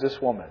watches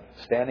this woman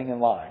standing in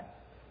line.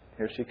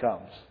 Here she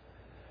comes.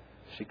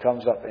 She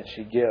comes up and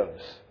she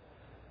gives.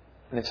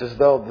 And it's as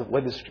though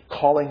when he's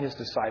calling his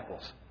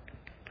disciples,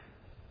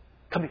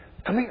 "Come here,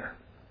 come here."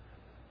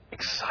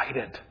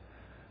 Excited.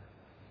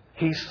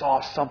 He saw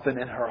something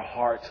in her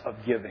heart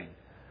of giving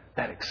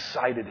that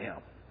excited him.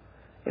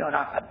 And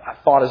I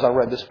thought as I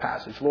read this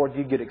passage, Lord,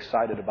 you get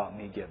excited about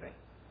me giving.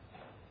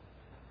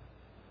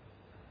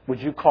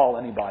 Would you call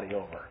anybody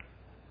over?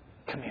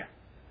 "Come here.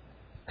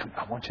 Come,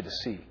 I want you to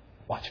see.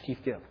 Watch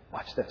Keith give.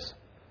 Watch this."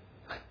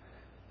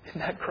 Isn't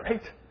that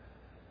great?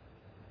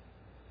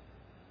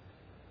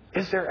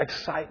 Is there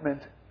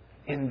excitement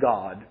in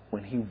God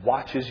when He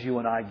watches you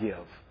and I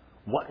give?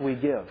 What we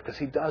give. Because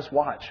He does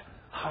watch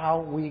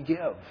how we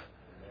give.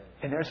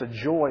 And there's a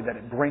joy that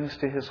it brings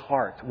to His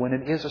heart when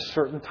it is a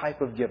certain type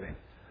of giving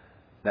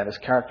that is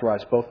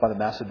characterized both by the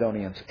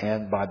Macedonians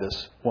and by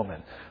this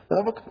woman.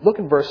 Now look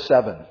in verse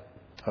 7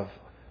 of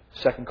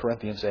 2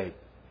 Corinthians 8.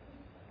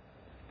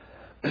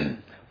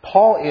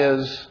 Paul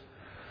is,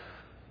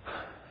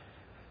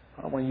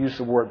 I don't want to use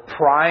the word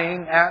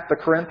prying at the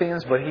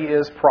Corinthians, but he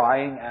is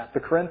prying at the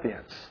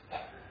Corinthians.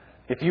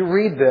 If you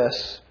read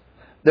this,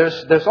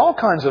 there's all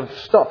kinds of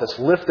stuff that's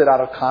lifted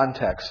out of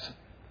context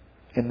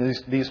in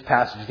these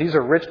passages. These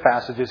are rich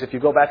passages. If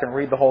you go back and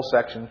read the whole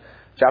section,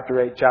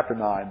 chapter 8, chapter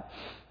 9,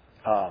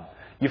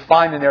 you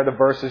find in there the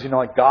verses,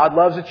 like God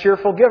loves a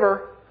cheerful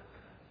giver.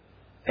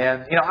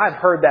 And, I've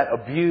heard that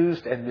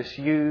abused and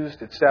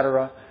misused,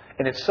 etc.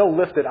 And it's so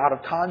lifted out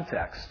of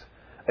context.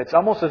 It's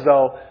almost as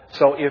though,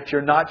 so if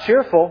you're not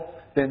cheerful,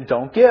 then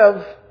don't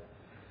give.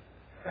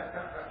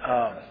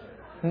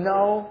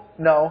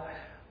 No.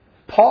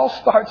 Paul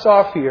starts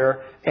off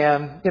here,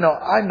 and,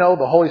 I know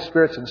the Holy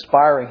Spirit's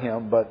inspiring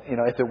him, but,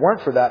 if it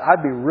weren't for that,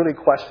 I'd be really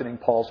questioning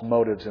Paul's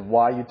motives and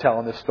why are you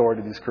telling this story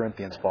to these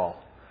Corinthians, Paul?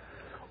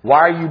 Why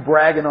are you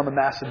bragging on the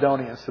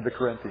Macedonians to the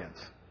Corinthians?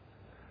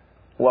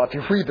 Well, if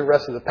you read the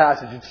rest of the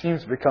passage, it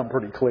seems to become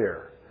pretty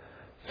clear.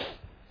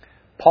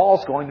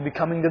 Paul's going to be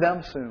coming to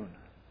them soon.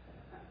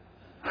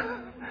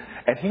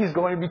 And he's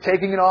going to be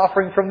taking an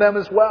offering from them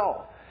as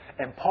well.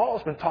 And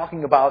Paul's been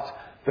talking about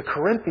the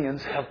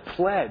Corinthians have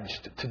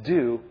pledged to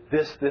do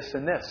this, this,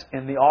 and this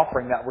in the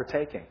offering that we're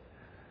taking.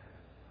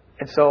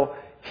 And so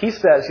he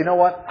says, "You know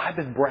what? I've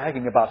been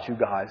bragging about you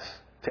guys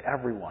to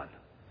everyone.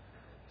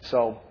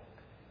 So,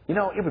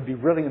 it would be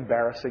really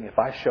embarrassing if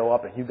I show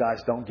up and you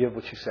guys don't give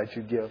what you said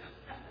you'd give.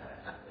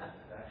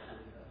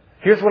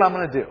 Here's what I'm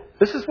going to do.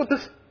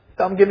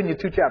 I'm giving you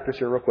 2 chapters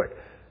here real quick.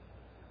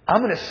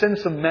 I'm going to send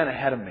some men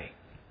ahead of me.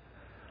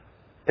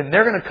 And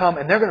they're going to come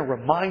and they're going to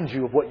remind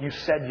you of what you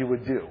said you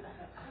would do.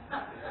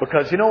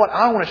 Because you know what?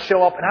 I want to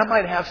show up and I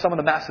might have some of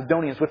the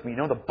Macedonians with me.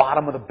 The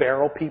bottom of the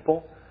barrel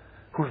people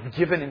who have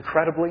given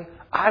incredibly.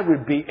 I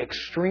would be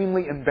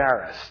extremely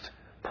embarrassed,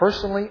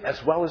 personally,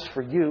 as well as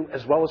for you,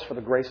 as well as for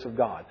the grace of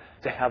God,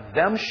 to have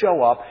them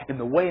show up in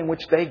the way in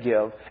which they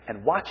give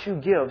and watch you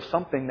give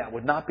something that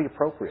would not be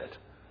appropriate.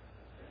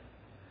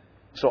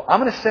 So I'm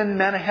going to send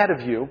men ahead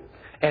of you.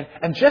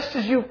 And just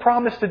as you've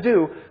promised to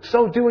do,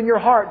 so do in your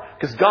heart,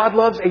 because God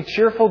loves a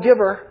cheerful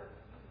giver.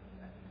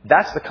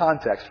 That's the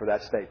context for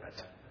that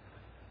statement.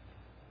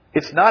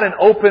 It's not an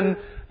open,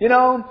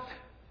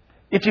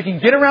 if you can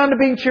get around to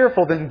being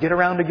cheerful, then get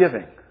around to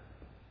giving.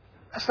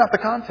 That's not the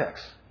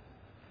context.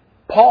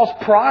 Paul's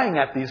prying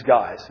at these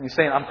guys. And he's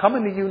saying, I'm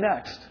coming to you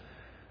next.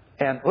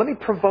 And let me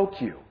provoke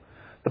you.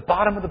 The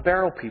bottom of the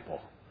barrel people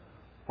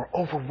were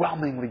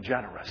overwhelmingly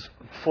generous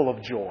and full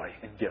of joy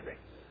in giving.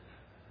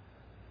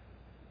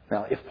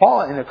 Now, if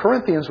Paul and the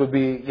Corinthians would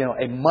be,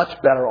 a much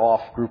better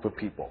off group of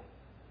people.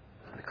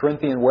 The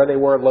Corinthians, where they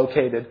were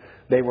located,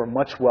 they were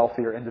much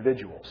wealthier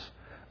individuals.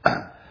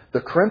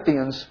 The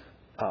Corinthians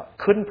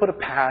couldn't put a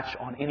patch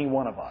on any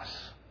one of us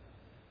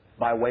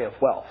by way of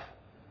wealth.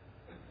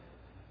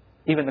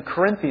 Even the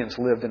Corinthians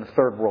lived in a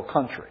third world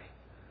country.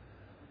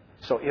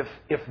 So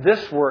if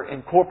this were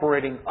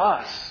incorporating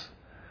us,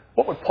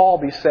 what would Paul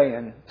be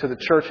saying to the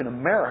church in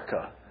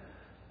America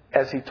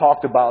as he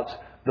talked about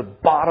the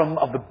bottom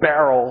of the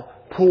barrel,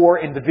 poor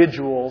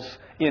individuals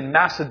in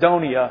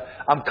Macedonia?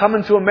 I'm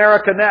coming to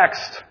America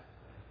next.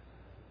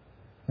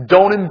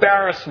 Don't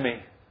embarrass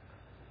me,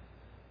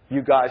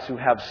 you guys who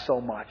have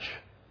so much.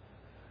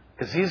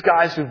 Because these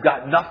guys who've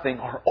got nothing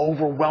are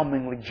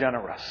overwhelmingly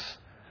generous.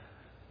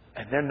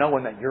 And they're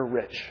knowing that you're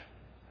rich.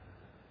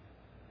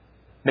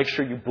 Make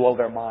sure you blow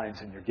their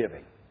minds in your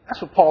giving.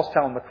 That's what Paul's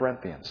telling the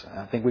Corinthians. And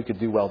I think we could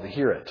do well to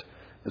hear it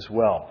as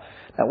well.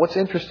 Now, what's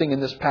interesting in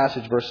this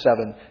passage, verse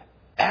 7,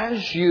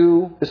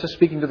 this is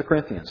speaking to the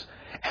Corinthians,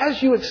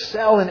 as you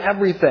excel in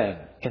everything,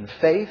 in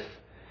faith,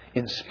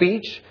 in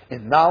speech,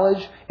 in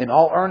knowledge, in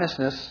all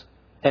earnestness,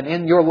 and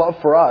in your love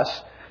for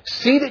us,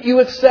 see that you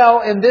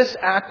excel in this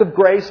act of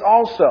grace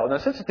also. Now,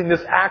 it's interesting,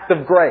 this act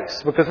of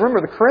grace, because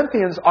remember, the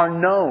Corinthians are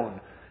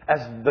known as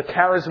the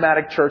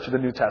charismatic church of the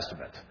New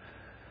Testament.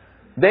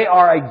 They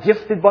are a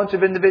gifted bunch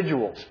of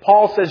individuals.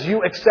 Paul says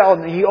you excel,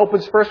 and he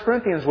opens 1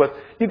 Corinthians with,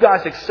 you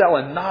guys excel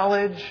in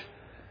knowledge.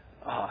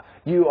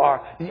 You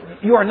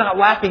are not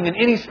lacking in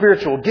any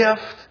spiritual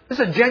gift. This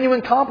is a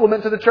genuine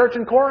compliment to the church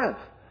in Corinth.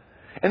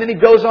 And then he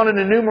goes on and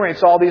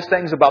enumerates all these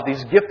things about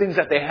these giftings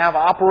that they have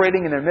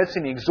operating in their midst,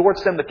 and he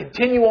exhorts them to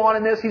continue on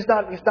in this. He's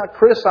not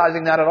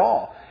criticizing that at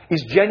all.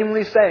 He's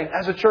genuinely saying,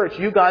 as a church,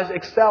 you guys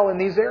excel in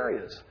these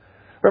areas.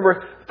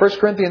 Remember 1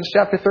 Corinthians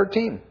chapter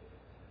 13.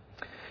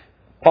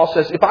 Paul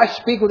says, if I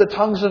speak with the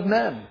tongues of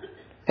men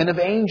and of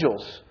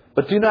angels,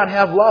 but do not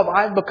have love,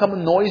 I have become a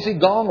noisy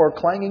gong or a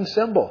clanging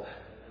cymbal.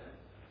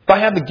 If I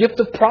have the gift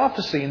of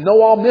prophecy and know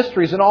all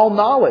mysteries and all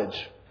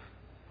knowledge,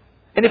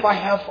 and if I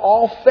have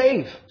all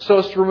faith so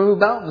as to remove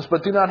mountains,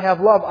 but do not have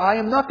love, I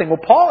am nothing. Well,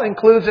 Paul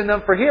includes in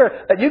them for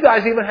here that you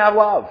guys even have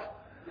love.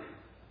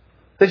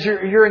 That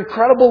your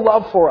incredible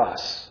love for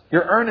us,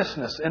 your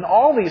earnestness in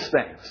all these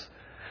things.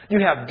 You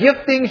have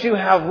giftings, you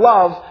have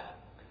love.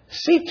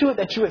 See to it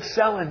that you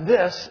excel in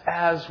this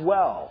as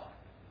well.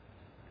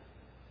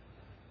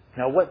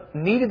 Now, what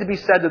needed to be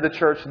said to the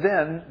church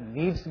then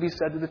needs to be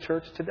said to the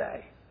church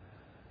today.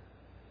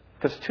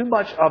 Because too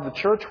much of the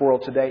church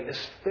world today is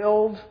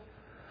filled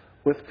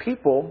with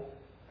people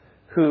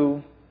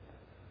who,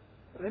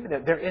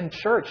 they're in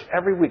church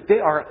every week.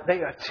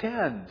 They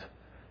attend.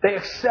 They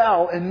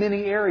excel in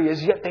many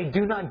areas, yet they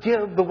do not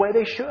give the way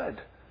they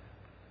should.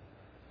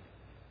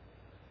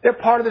 They're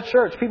part of the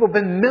church. People have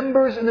been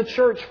members in the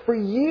church for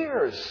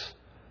years,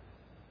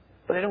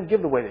 but they don't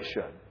give the way they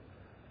should.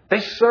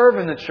 They serve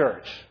in the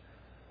church.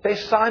 They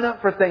sign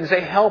up for things. They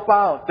help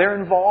out. They're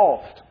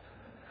involved.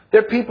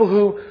 They're people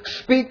who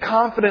speak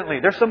confidently.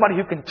 They're somebody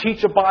who can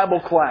teach a Bible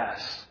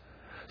class.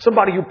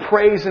 Somebody who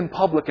prays in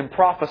public and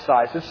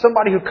prophesies. It's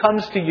somebody who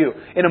comes to you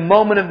in a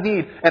moment of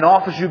need and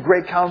offers you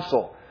great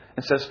counsel.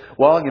 And says,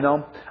 well,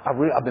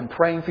 I've been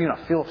praying for you and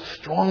I feel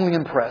strongly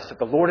impressed that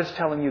the Lord is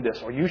telling you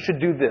this, or you should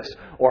do this,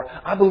 or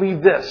I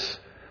believe this.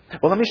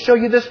 Well, let me show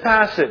you this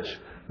passage.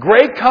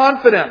 Great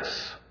confidence.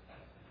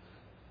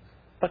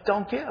 But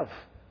don't give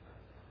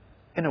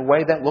in a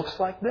way that looks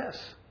like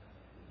this.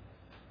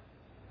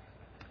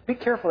 Be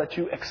careful that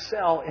you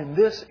excel in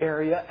this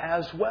area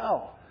as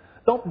well.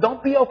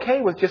 Don't be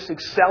okay with just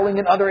excelling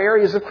in other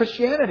areas of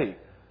Christianity.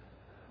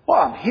 Well,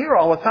 I'm here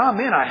all the time.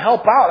 Man, I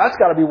help out. That's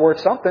got to be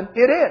worth something.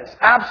 It is.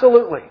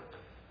 Absolutely.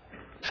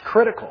 It's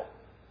critical.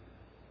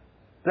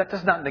 That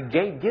does not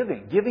negate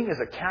giving. Giving is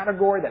a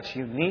category that's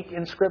unique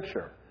in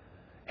Scripture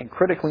and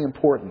critically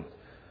important.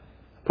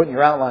 Put in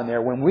your outline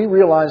there, when we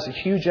realize the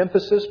huge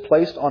emphasis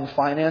placed on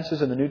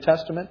finances in the New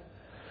Testament,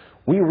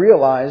 we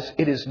realize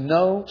it is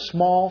no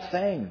small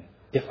thing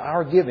if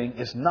our giving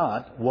is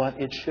not what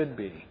it should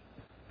be.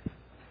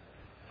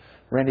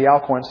 Randy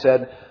Alcorn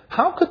said,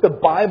 how could the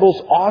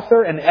Bible's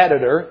author and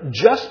editor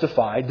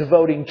justify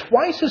devoting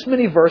twice as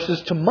many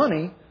verses to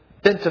money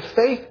than to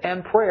faith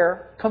and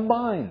prayer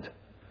combined?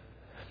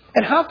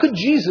 And how could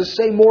Jesus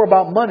say more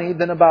about money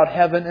than about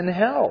heaven and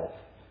hell?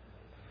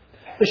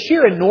 The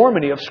sheer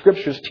enormity of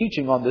Scripture's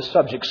teaching on this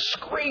subject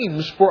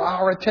screams for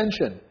our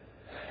attention.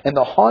 And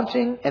the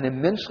haunting and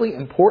immensely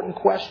important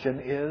question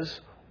is,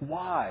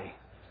 why?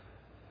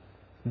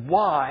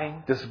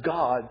 Why does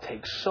God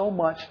take so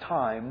much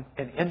time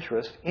and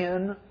interest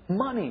in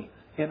money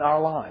in our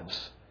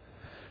lives?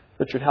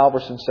 Richard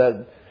Halverson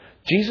said,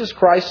 Jesus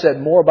Christ said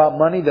more about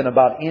money than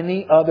about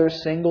any other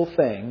single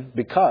thing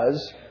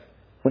because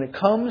when it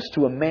comes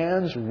to a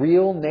man's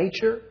real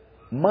nature,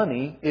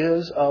 money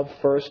is of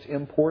first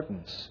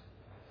importance.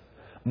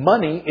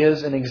 Money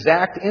is an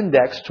exact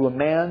index to a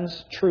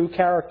man's true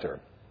character.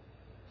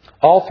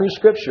 All through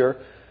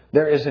Scripture,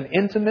 there is an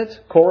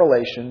intimate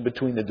correlation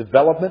between the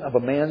development of a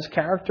man's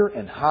character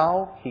and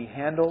how he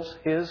handles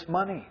his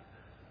money.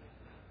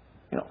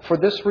 For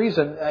this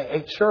reason,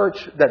 a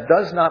church that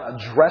does not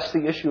address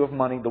the issue of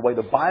money the way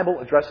the Bible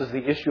addresses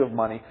the issue of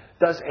money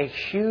does a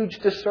huge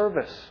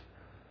disservice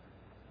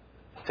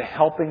to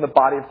helping the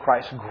body of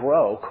Christ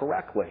grow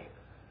correctly.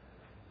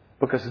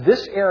 Because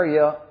this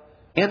area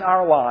in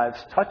our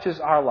lives touches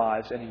our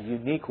lives in a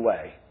unique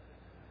way.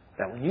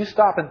 That when you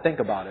stop and think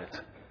about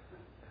it,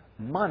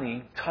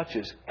 money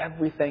touches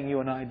everything you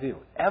and I do.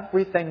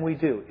 Everything we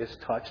do is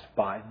touched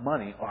by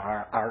money, or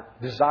our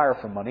desire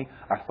for money,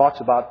 our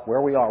thoughts about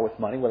where we are with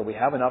money, whether we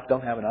have enough,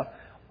 don't have enough.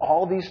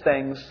 All these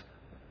things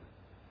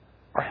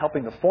are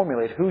helping to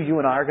formulate who you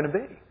and I are going to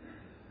be.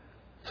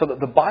 So that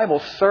the Bible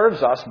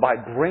serves us by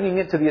bringing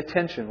it to the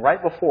attention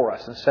right before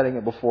us and setting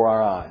it before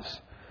our eyes.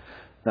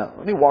 Now,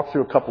 let me walk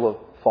through a couple of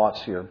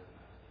thoughts here.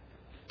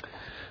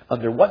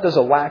 Under what does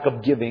a lack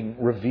of giving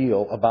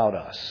reveal about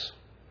us?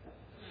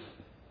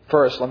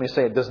 First, let me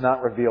say it does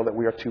not reveal that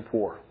we are too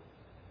poor.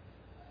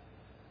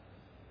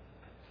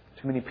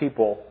 Too many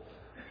people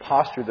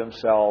posture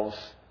themselves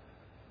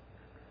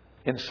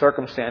in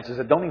circumstances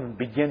that don't even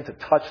begin to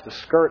touch the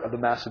skirt of the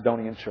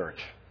Macedonian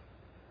church.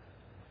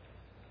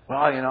 Well,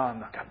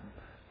 I've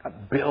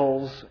got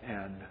bills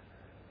and,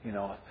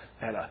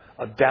 had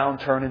a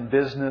downturn in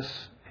business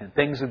and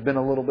things have been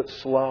a little bit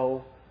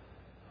slow.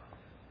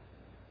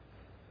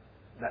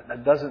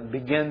 That doesn't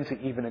begin to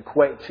even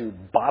equate to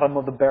bottom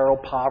of the barrel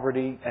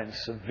poverty and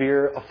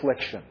severe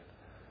affliction.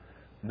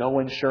 No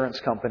insurance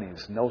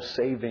companies, no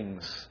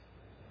savings.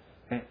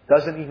 It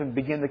doesn't even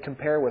begin to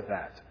compare with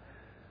that.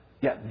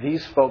 Yet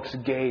these folks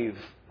gave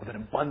with an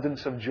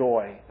abundance of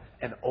joy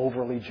and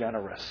overly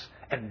generous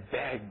and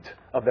begged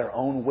of their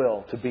own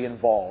will to be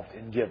involved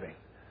in giving.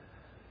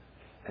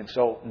 And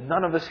so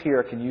none of us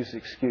here can use the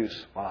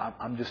excuse, well,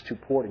 I'm just too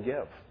poor to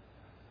give.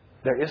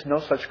 There is no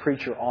such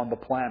creature on the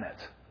planet.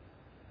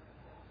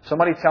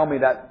 Somebody tell me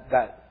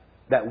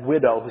that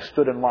widow who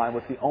stood in line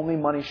with the only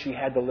money she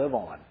had to live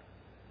on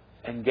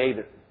and gave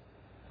it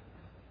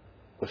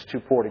was too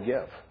poor to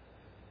give.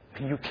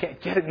 You can't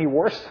get any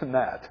worse than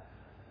that.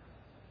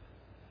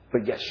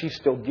 But yet she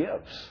still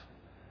gives.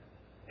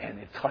 And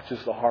it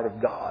touches the heart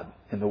of God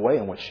in the way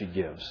in which she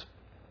gives.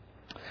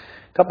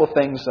 A couple of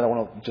things that I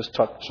want to just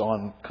touch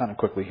on kind of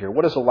quickly here.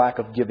 What does a lack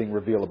of giving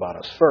reveal about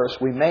us?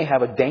 First, we may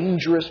have a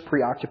dangerous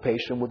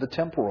preoccupation with the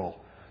temporal.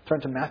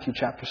 Turn to Matthew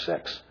chapter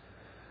 6.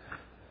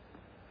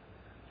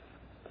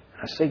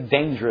 I say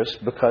dangerous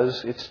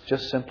because it's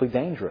just simply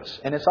dangerous.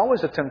 And it's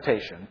always a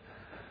temptation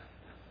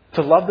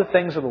to love the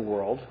things of the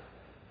world,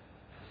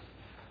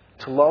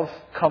 to love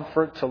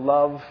comfort, to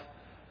love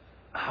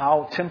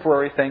how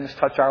temporary things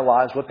touch our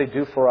lives, what they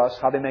do for us,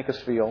 how they make us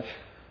feel.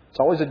 It's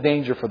always a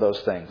danger for those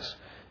things.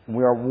 And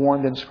we are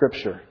warned in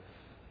Scripture.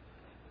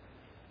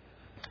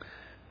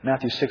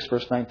 Matthew 6,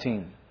 verse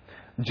 19.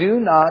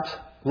 Do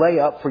not lay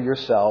up for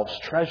yourselves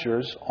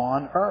treasures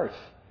on earth.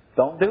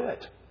 Don't do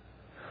it.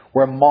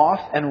 Where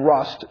moth and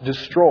rust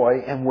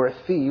destroy and where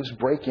thieves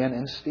break in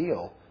and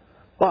steal.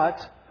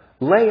 But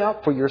lay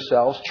up for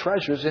yourselves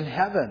treasures in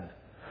heaven,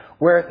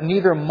 where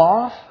neither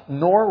moth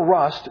nor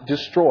rust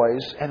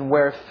destroys and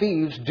where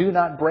thieves do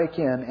not break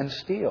in and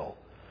steal.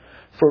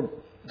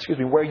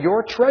 Where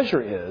your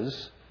treasure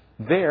is,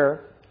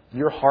 there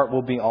your heart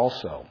will be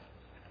also.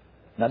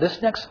 Now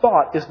this next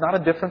thought is not a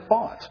different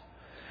thought.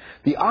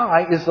 The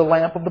eye is the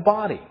lamp of the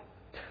body.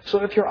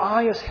 So if your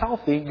eye is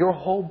healthy, your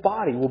whole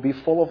body will be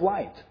full of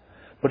light.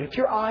 But if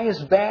your eye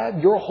is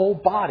bad, your whole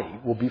body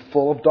will be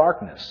full of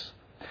darkness.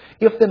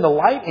 If then the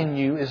light in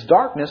you is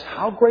darkness,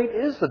 how great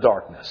is the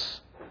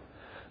darkness?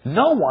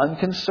 No one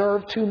can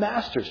serve two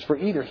masters, for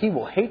either he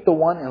will hate the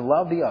one and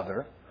love the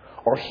other,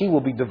 or he will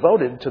be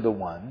devoted to the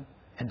one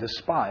and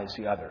despise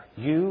the other.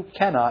 You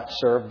cannot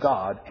serve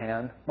God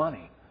and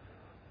money.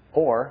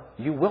 Or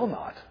you will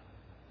not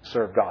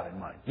serve God and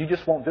money. You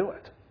just won't do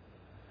it.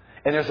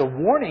 And there's a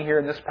warning here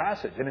in this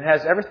passage, and it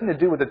has everything to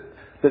do with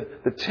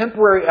the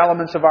temporary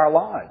elements of our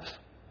lives,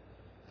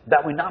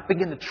 that we not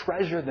begin to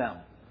treasure them.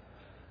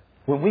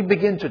 When we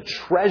begin to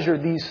treasure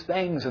these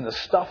things and the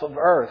stuff of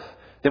earth,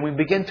 then we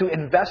begin to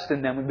invest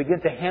in them. We begin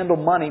to handle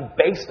money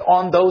based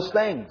on those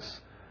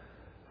things.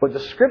 But the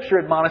Scripture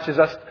admonishes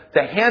us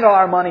to handle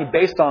our money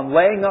based on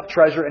laying up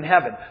treasure in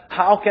heaven.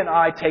 How can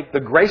I take the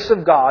grace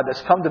of God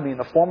that's come to me in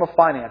the form of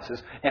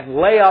finances and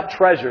lay up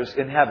treasures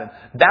in heaven?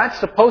 That's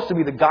supposed to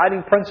be the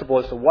guiding principle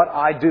as to what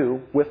I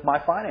do with my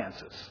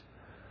finances.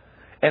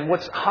 And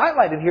what's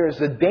highlighted here is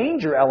the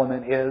danger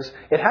element is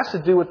it has to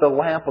do with the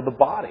lamp of the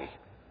body.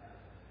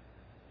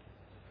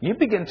 You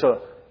begin to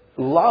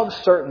love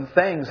certain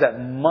things that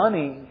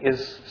money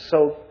is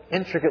so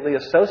intricately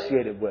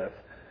associated with,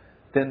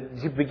 then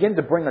you begin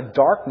to bring a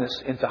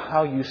darkness into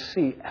how you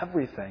see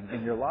everything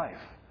in your life.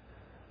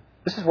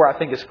 This is where I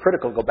think it's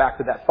critical to go back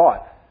to that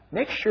thought.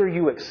 Make sure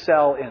you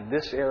excel in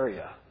this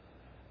area.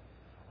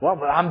 Well,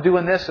 but I'm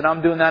doing this and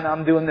I'm doing that and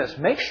I'm doing this.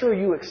 Make sure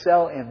you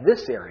excel in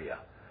this area.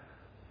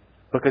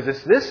 Because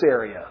it's this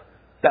area,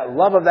 that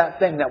love of that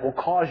thing, that will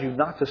cause you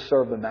not to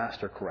serve the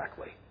master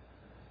correctly.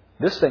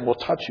 This thing will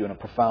touch you in a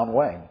profound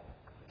way.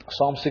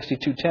 Psalm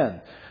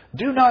 62:10.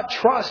 Do not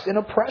trust in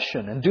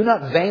oppression, and do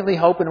not vainly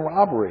hope in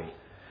robbery.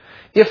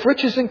 If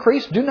riches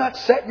increase, do not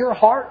set your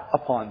heart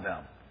upon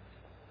them.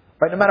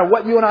 Right? No matter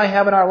what you and I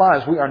have in our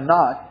lives, we are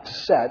not to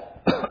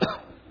set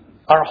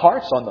our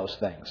hearts on those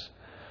things.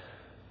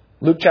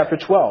 Luke chapter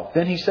 12.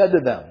 Then he said to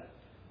them,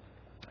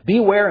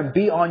 beware and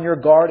be on your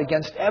guard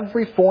against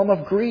every form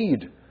of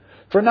greed.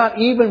 For not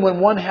even when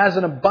one has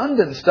an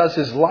abundance does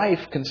his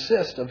life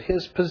consist of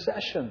his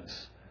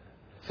possessions.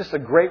 It's just a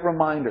great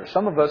reminder.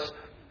 Some of us,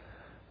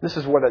 this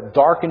is where that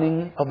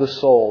darkening of the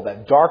soul,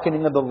 that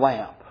darkening of the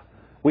lamp,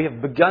 we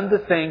have begun to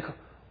think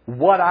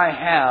what I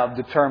have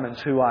determines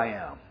who I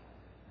am.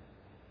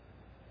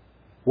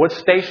 What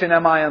station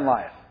am I in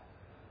life?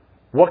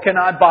 What can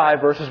I buy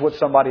versus what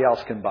somebody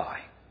else can buy?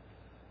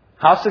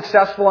 How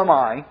successful am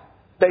I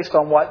based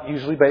on what?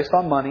 Usually based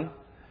on money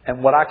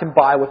and what I can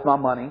buy with my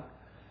money.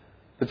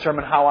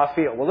 Determine how I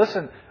feel. Well,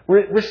 listen,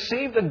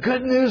 receive the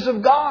good news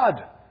of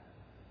God.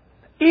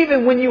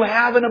 Even when you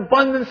have an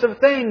abundance of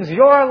things,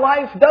 your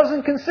life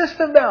doesn't consist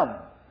of them.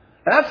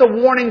 And that's a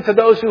warning to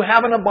those who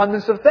have an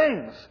abundance of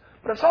things.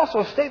 But it's also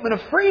a statement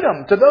of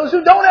freedom to those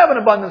who don't have an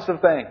abundance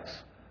of things.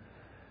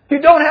 If you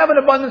don't have an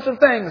abundance of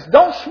things,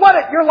 don't sweat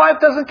it. Your life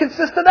doesn't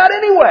consist of that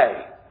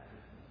anyway.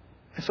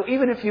 And so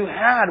even if you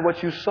had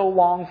what you so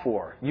long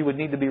for, you would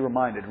need to be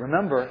reminded.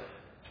 Remember,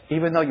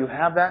 even though you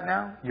have that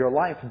now, your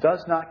life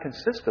does not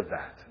consist of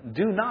that.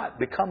 Do not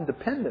become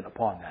dependent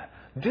upon that.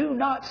 Do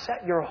not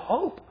set your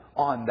hope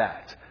on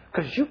that.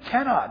 Because you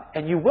cannot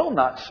and you will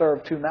not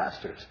serve two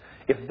masters.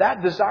 If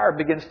that desire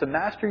begins to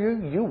master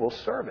you, you will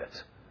serve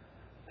it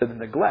to the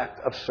neglect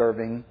of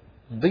serving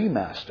the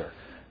master.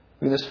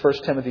 Look at this 1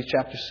 Timothy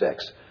chapter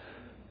 6.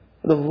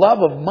 The love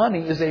of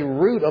money is a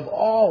root of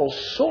all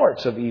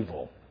sorts of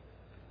evil.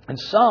 And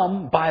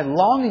some, by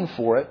longing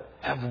for it,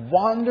 have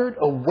wandered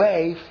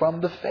away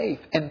from the faith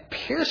and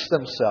pierced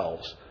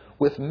themselves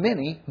with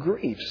many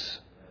griefs.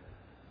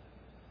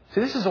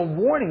 See, this is a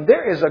warning.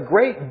 There is a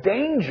great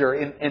danger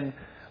in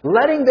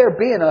letting there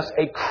be in us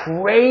a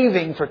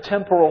craving for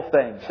temporal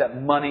things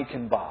that money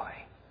can buy.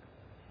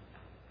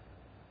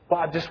 Well,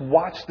 I've just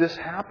watched this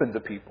happen to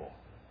people.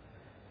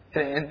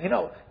 And you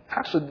know,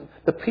 actually,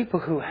 the people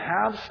who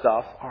have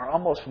stuff are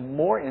almost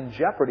more in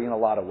jeopardy in a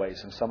lot of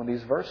ways in some of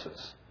these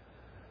verses.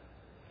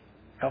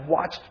 I've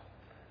watched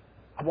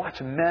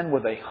men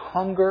with a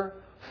hunger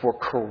for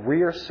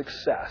career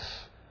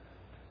success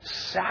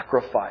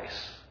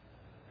sacrifice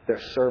their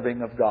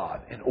serving of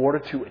God in order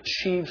to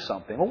achieve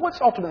something. Well,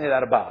 what's ultimately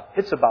that about?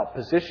 It's about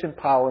position,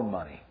 power, and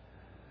money.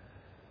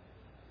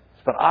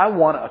 But I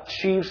want to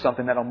achieve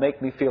something that will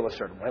make me feel a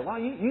certain way. Well,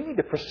 you need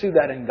to pursue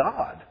that in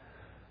God.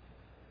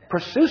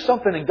 Pursue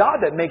something in God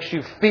that makes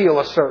you feel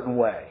a certain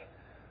way.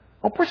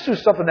 Don't pursue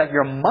something that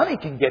your money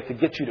can get to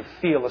get you to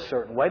feel a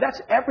certain way.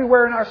 That's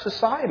everywhere in our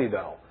society,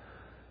 though.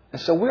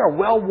 And so we are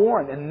well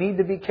warned and need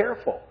to be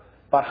careful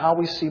about how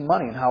we see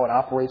money and how it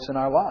operates in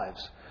our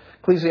lives.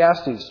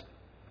 Ecclesiastes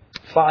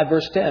 5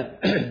 verse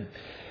 10.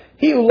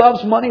 He who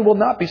loves money will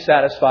not be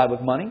satisfied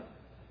with money,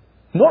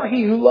 nor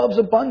he who loves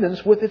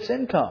abundance with its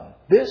income.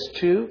 This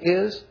too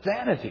is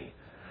vanity.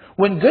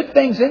 When good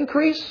things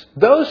increase,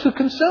 those who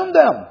consume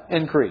them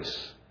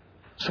increase.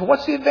 So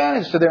what's the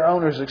advantage to their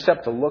owners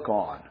except to look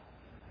on?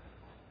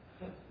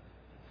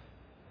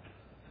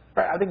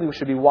 I think we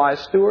should be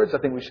wise stewards. I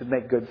think we should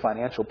make good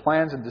financial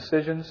plans and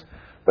decisions.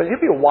 But it'd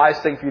be a wise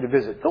thing for you to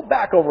visit. Go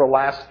back over the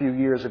last few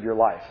years of your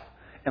life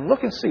and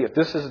look and see if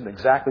this isn't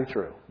exactly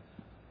true.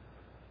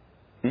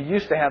 You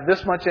used to have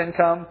this much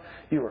income.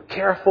 You were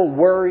careful,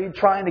 worried,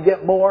 trying to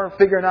get more,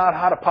 figuring out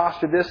how to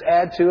posture this,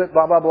 add to it,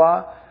 blah, blah,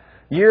 blah.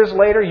 Years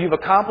later, you've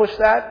accomplished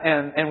that,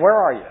 and where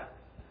are you?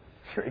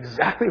 You're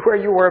exactly where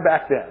you were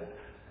back then.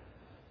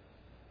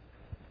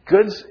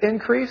 Goods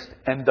increased,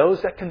 and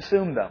those that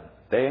consumed them,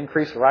 they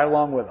increased right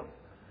along with them.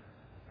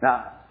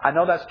 Now, I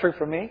know that's true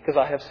for me because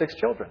I have 6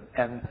 children,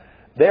 and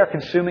they are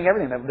consuming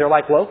everything. They're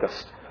like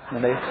locusts.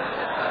 And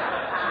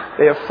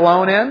they have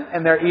flown in,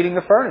 and they're eating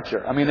the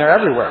furniture. I mean, they're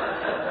everywhere.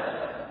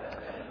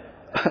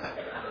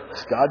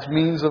 It's God's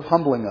means of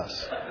humbling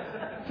us.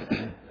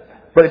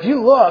 But if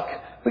you look,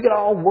 we get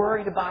all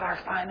worried about our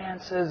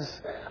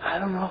finances. I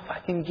don't know if I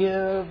can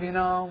give, you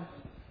know.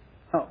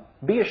 No,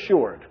 be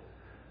assured.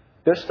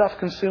 There's stuff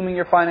consuming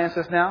your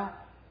finances now.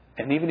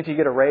 And even if you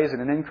get a raise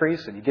and an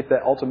increase and you get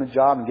that ultimate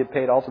job and get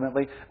paid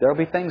ultimately, there will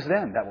be things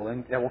then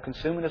that will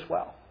consume it as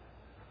well.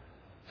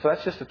 So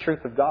that's just the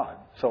truth of God.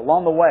 So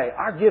along the way,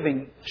 our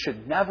giving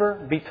should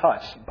never be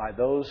touched by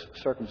those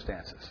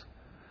circumstances.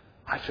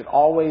 I should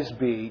always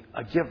be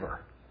a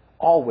giver.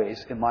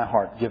 Always in my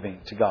heart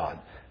giving to God.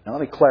 Now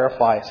let me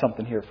clarify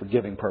something here for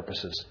giving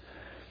purposes.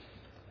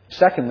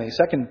 Second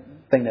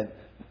thing that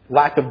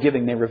lack of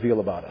giving may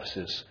reveal about us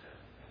is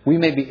we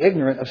may be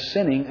ignorant of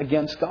sinning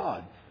against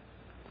God.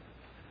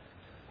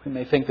 We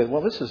may think that,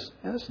 well, this is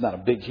not a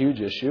big, huge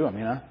issue. I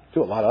mean, I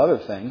do a lot of other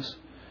things.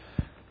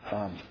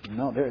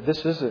 No,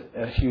 this is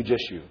a huge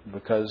issue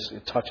because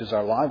it touches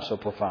our lives so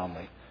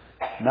profoundly.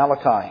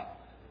 Malachi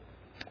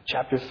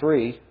chapter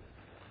 3,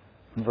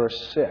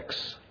 verse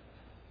 6.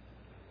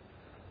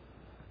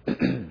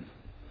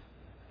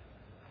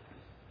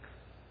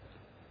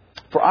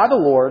 For I, the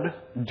Lord,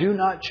 do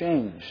not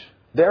change.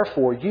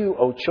 Therefore you,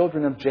 O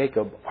children of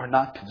Jacob, are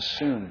not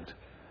consumed.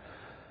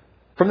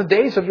 From the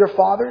days of your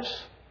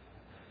fathers,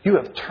 you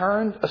have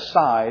turned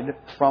aside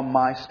from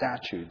my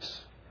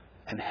statutes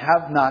and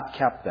have not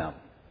kept them.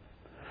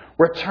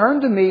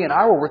 Return to me, and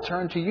I will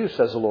return to you,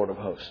 says the Lord of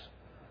hosts.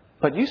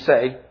 But you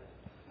say,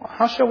 well,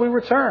 how shall we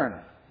return?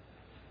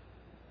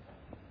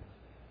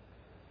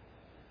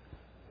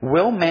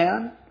 Will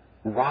man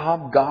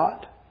rob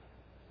God?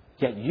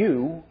 Yet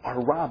you are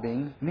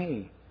robbing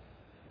me.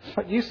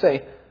 But you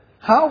say,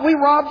 how have we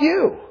robbed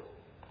you?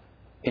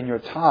 In your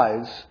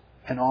tithes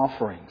and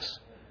offerings.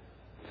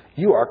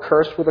 You are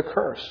cursed with a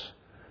curse,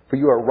 for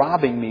you are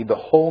robbing me, the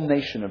whole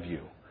nation of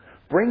you.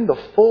 Bring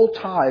the full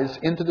tithes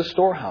into the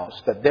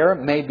storehouse, that there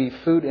may be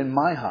food in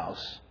my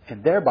house,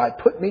 and thereby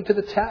put me to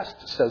the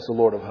test, says the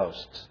Lord of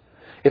hosts.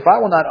 If I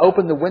will not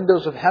open the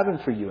windows of heaven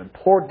for you and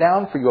pour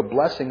down for you a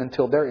blessing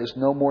until there is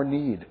no more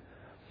need,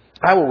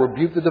 I will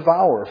rebuke the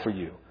devourer for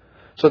you,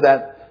 so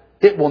that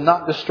it will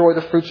not destroy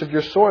the fruits of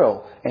your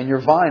soil, and your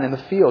vine in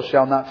the field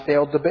shall not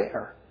fail to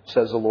bear,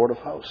 says the Lord of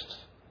hosts.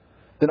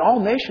 Then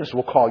all nations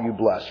will call you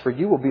blessed, for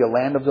you will be a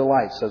land of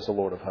delight, says the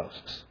Lord of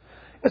hosts.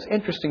 It's an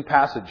interesting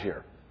passage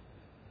here.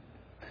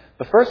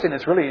 The first thing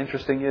that's really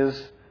interesting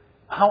is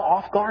how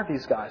off guard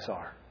these guys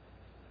are.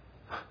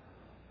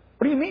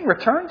 What do you mean,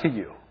 return to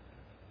you?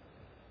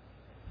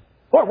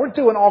 Boy, we're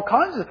doing all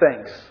kinds of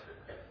things.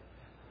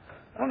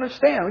 I don't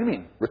understand. What do you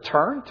mean,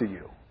 return to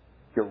you?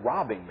 You're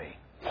robbing me.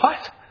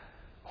 What?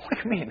 What do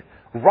you mean,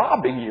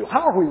 robbing you?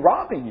 How are we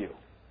robbing you?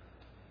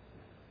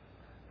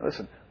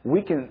 Listen,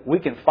 we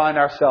can find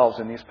ourselves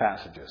in these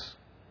passages.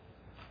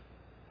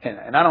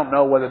 And I don't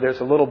know whether there's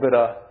a little bit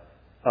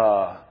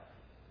of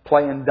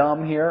playing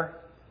dumb here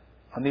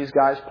on these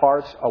guys'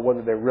 parts or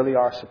whether they really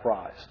are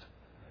surprised.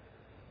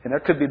 And there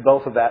could be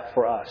both of that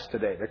for us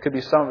today. There could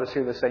be some of us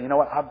here that say, you know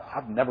what,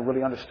 I've never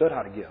really understood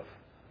how to give.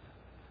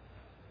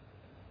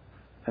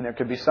 And there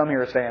could be some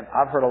here saying,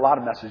 I've heard a lot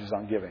of messages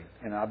on giving,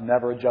 and I've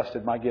never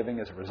adjusted my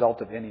giving as a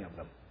result of any of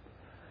them.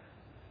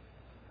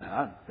 And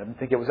I didn't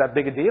think it was that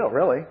big a deal,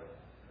 really.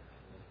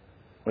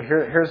 Well,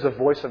 here's the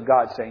voice of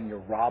God saying, you're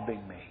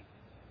robbing me.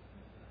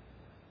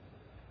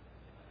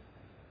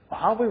 Well,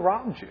 how have we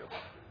robbed you?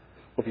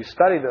 Well, if you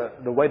study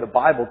the way the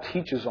Bible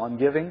teaches on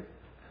giving,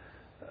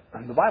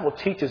 the Bible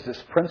teaches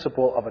this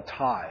principle of a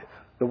tithe.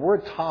 The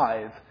word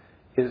tithe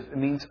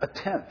means a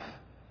tenth.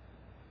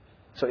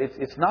 So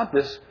it's not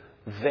this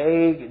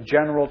vague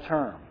general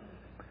term.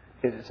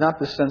 It's not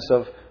this sense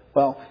of,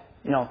 well,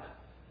 you know,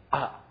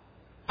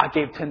 I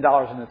gave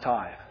 $10 in the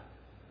tithe.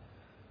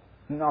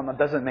 No, that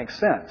doesn't make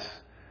sense.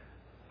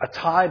 A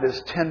tithe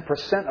is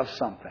 10% of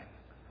something.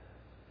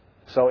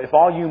 So if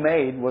all you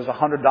made was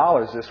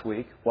 $100 this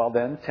week, well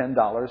then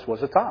 $10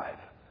 was a tithe.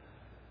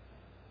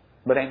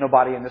 But ain't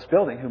nobody in this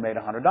building who made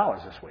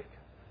 $100 this week.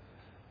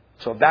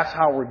 So if that's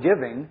how we're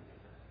giving,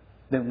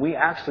 then we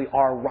actually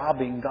are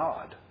robbing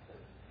God.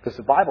 Because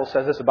the Bible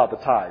says this about the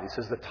tithe. It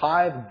says, the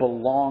tithe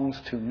belongs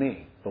to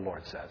me, the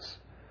Lord says.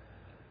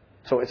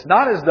 So it's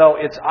not as though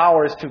it's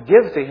ours to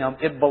give to Him.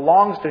 It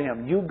belongs to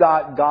Him. You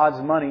got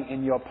God's money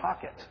in your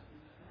pocket.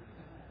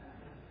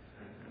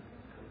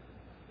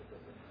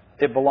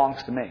 It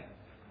belongs to me.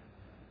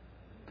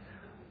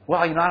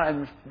 Well, you know,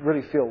 I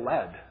really feel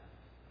led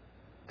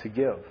to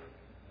give.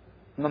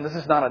 No, this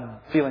is not a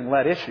feeling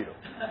led issue.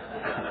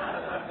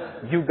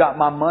 You got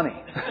my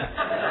money.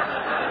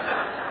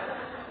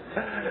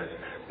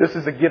 This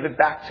is a give it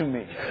back to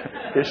me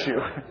issue.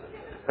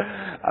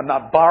 I'm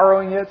not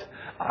borrowing it.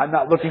 I'm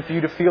not looking for you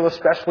to feel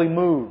especially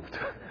moved.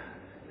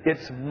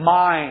 It's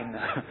mine.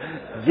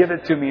 Give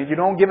it to me. If you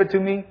don't give it to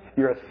me,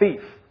 you're a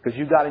thief. Because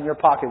you got in your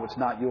pocket what's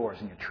not yours.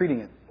 And you're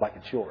treating it like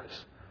it's yours.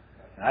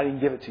 And I didn't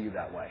give it to you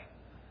that way.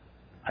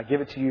 I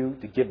give it to you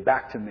to give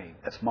back to me.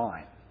 That's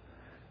mine.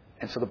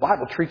 And so the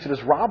Bible treats it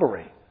as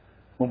robbery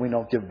when we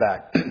don't give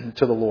back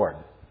to the Lord.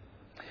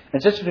 And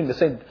it's interesting to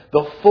say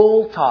the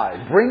full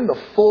tithe. Bring the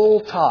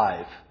full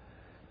tithe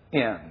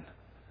in.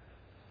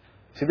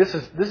 See, this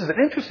is an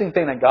interesting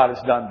thing that God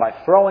has done by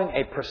throwing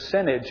a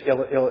percentage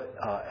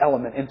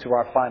element into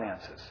our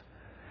finances.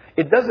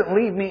 It doesn't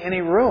leave me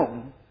any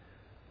room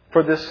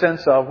for this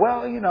sense of,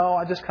 well, you know,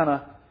 I just kind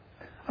of,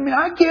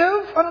 I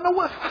give. I don't know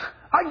what.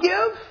 I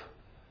give.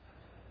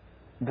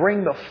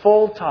 Bring the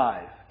full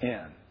tithe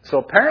in. So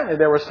apparently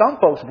there were some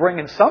folks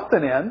bringing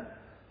something in.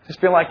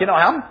 Just being like, you know,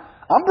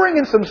 I'm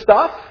bringing some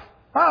stuff.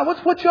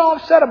 What y'all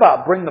upset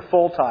about? Bring the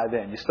full tithe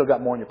in. You still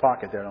got more in your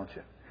pocket there, don't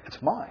you?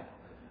 It's mine.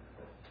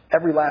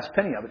 Every last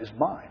penny of it is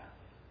mine.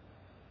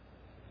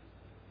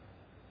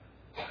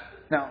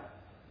 Now,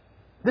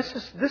 this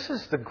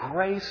is the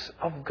grace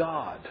of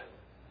God.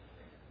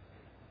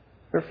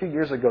 A few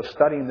years ago,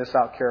 studying this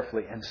out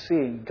carefully and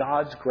seeing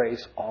God's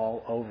grace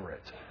all over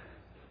it.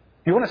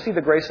 You want to see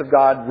the grace of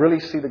God, really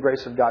see the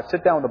grace of God,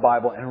 sit down with the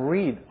Bible and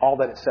read all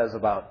that it says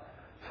about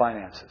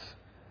finances.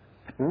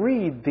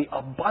 Read the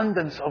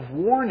abundance of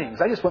warnings.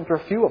 I just went through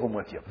a few of them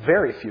with you,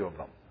 very few of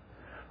them.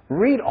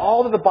 Read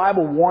all that the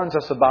Bible warns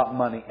us about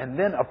money and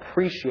then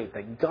appreciate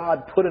that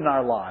God put in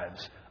our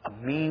lives a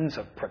means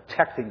of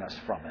protecting us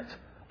from it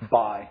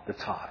by the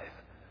tithe.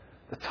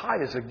 The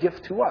tithe is a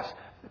gift to us.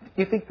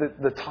 You think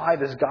that the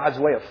tithe is God's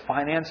way of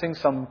financing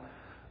some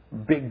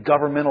big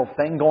governmental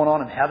thing going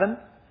on in heaven?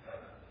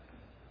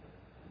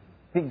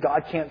 You think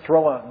God can't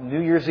throw a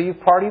New Year's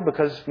Eve party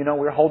because,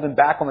 we're holding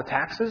back on the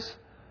taxes?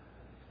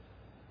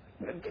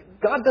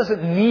 God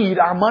doesn't need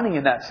our money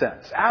in that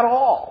sense at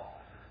all.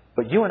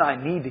 But you and I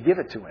need to give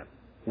it to Him.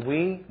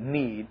 We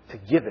need to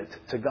give it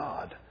to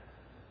God.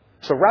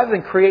 So rather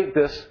than create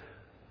this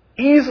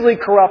easily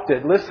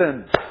corrupted,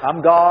 listen,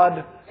 I'm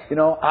God,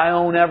 I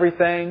own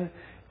everything,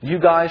 you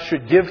guys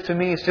should give to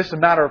me, it's just a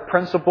matter of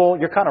principle.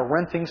 You're kind of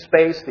renting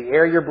space, the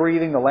air you're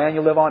breathing, the land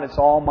you live on, it's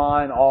all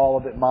mine, all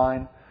of it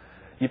mine.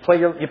 You pay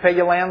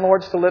your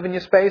landlords to live in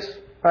your space,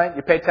 right?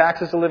 You pay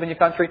taxes to live in your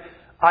country.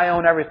 I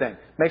own everything.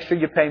 Make sure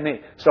you pay me.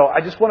 So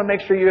I just want to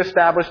make sure you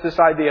establish this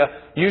idea.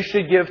 You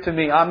should give to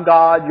me. I'm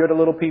God. You're the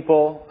little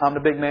people. I'm the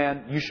big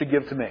man. You should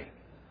give to me.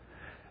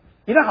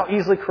 You know how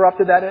easily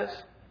corrupted that is?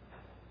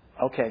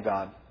 Okay,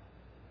 God.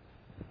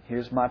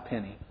 Here's my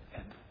penny.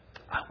 And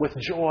with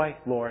joy,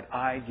 Lord,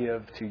 I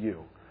give to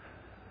you.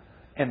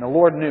 And the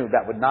Lord knew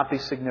that would not be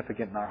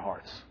significant in our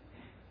hearts.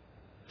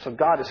 So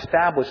God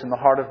established in the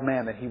heart of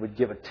man that He would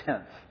give a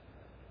tenth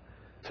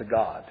to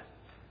God.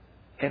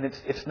 And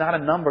it's not a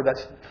number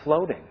that's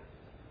floating.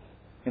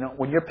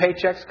 When your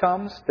paychecks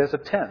comes, there's a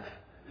tenth.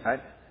 Right?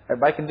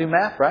 Everybody can do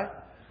math, right?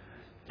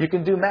 You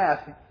can do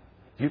math.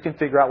 You can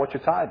figure out what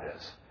your tithe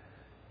is.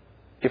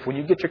 If when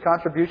you get your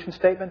contribution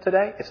statement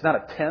today, it's not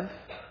a tenth,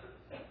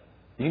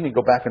 you need to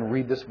go back and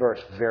read this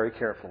verse very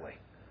carefully.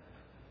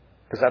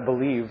 Because I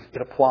believe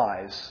it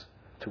applies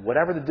to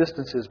whatever the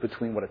distance is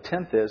between what a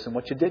tenth is and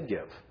what you did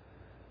give.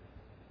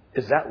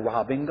 Is that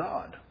robbing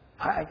God?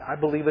 I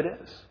believe it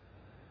is.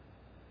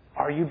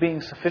 Are you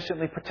being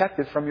sufficiently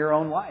protected from your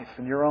own life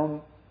and your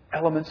own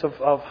elements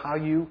of how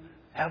you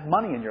have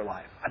money in your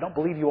life? I don't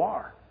believe you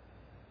are.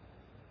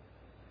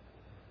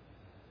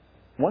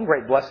 One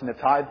great blessing that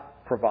tithe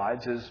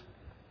provides is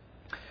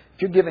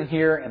if you're giving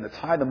here and the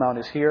tithe amount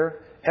is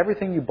here,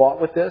 everything you bought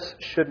with this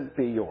shouldn't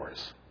be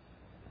yours.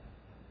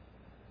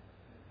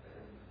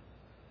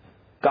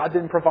 God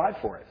didn't provide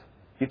for it.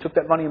 You took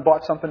that money and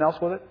bought something else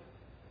with it?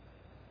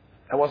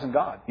 That wasn't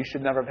God. You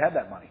should never have had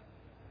that money.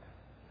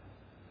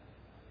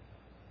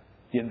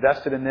 You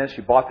invested in this,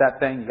 you bought that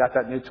thing, you got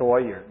that new toy,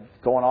 you're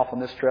going off on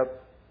this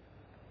trip.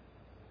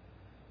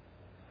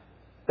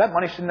 That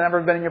money should never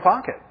have been in your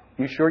pocket.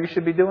 You sure you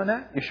should be doing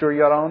that? You sure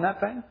you ought to own that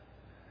thing?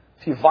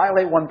 So you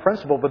violate one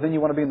principle, but then you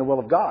want to be in the will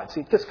of God.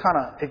 See,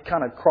 it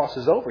kind of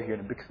crosses over here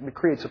and it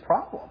creates a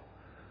problem.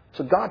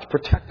 So God's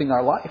protecting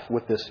our life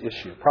with this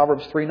issue.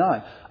 Proverbs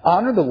 3:9.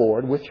 Honor the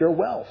Lord with your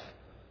wealth,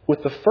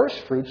 with the first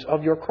fruits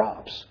of your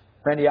crops.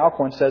 Randy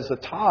Alcorn says the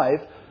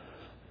tithe,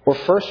 or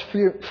first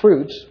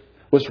fruits,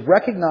 was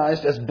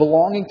recognized as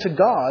belonging to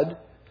God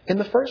in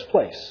the first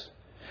place.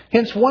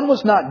 Hence, one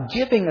was not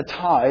giving a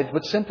tithe,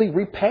 but simply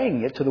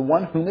repaying it to the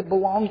one whom it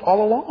belonged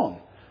all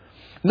along.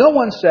 No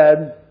one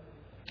said,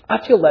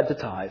 I feel led to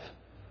tithe,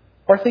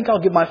 or I think I'll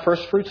give my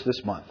first fruits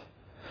this month.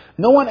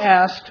 No one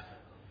asked,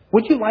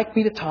 would you like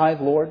me to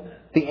tithe, Lord?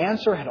 The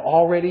answer had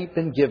already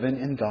been given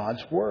in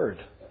God's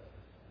Word.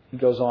 He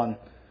goes on,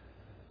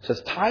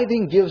 says,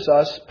 tithing gives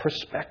us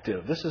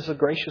perspective. This is a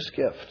gracious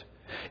gift.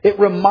 It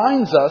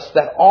reminds us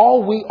that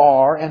all we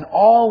are and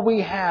all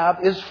we have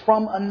is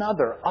from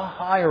another, a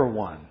higher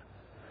one.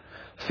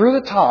 Through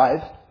the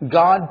tithe,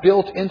 God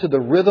built into the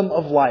rhythm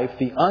of life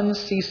the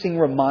unceasing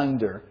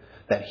reminder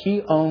that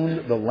He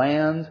owned the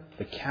land,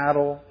 the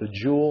cattle, the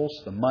jewels,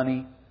 the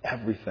money,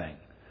 everything.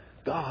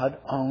 God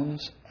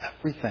owns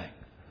everything.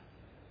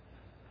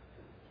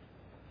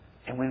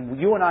 And when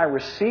you and I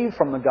receive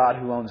from the God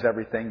who owns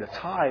everything, the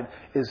tithe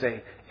is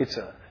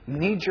a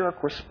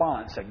knee-jerk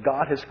response that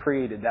God has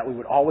created that we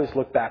would always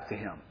look back to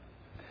Him.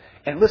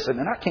 And listen,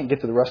 and I can't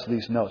get to the rest of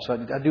these notes, so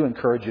I do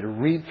encourage you to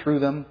read through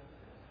them,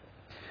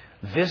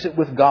 visit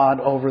with God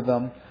over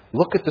them,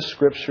 look at the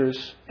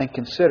Scriptures, and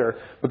consider.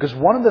 Because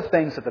one of the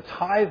things that the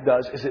tithe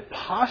does is it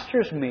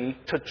postures me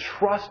to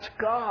trust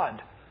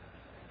God.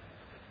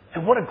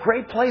 And what a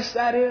great place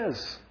that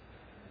is.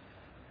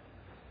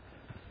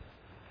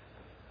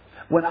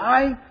 When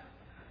I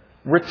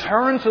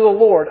return to the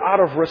Lord out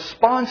of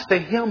response to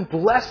Him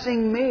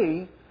blessing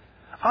me,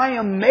 I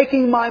am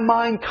making my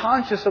mind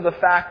conscious of the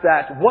fact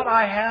that what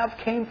I have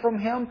came from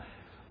Him.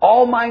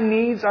 All my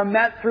needs are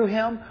met through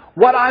Him.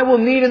 What I will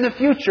need in the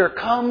future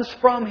comes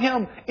from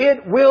Him.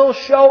 It will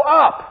show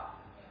up.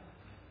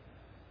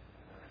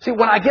 See,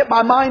 when I get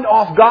my mind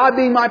off God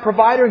being my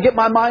provider and get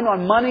my mind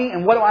on money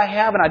and what do I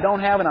have and I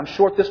don't have and I'm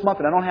short this month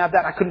and I don't have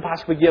that, I couldn't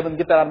possibly give and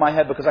get that out of my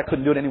head because I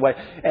couldn't do it anyway.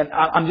 And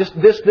I'm just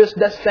this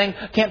thing,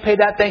 can't pay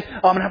that thing,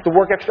 I'm going to have to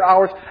work extra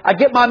hours. I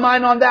get my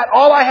mind on that.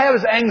 All I have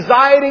is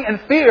anxiety and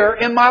fear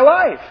in my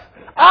life.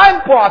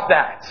 I've brought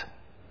that.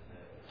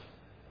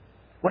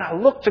 When I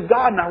look to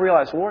God and I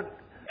realize, Lord,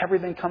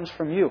 everything comes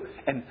from you.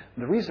 And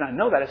the reason I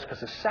know that is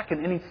because the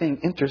second anything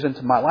enters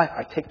into my life,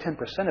 I take 10%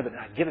 of it and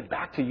I give it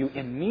back to you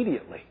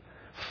immediately.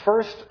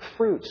 First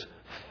fruits.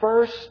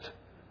 First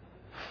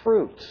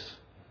fruits.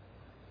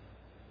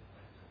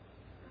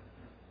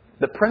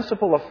 The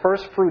principle of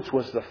first fruits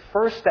was the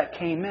first that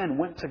came in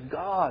went to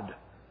God.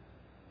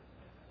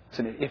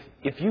 So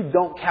if you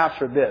don't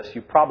capture this,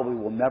 you probably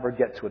will never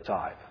get to a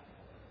tithe.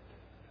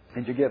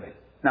 And you're giving.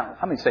 Now,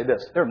 let me say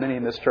this. There are many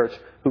in this church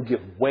who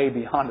give way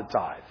beyond a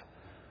tithe.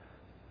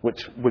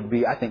 Which would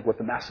be, I think, what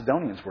the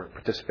Macedonians were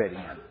participating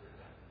in.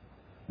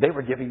 They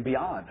were giving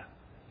beyond.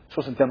 This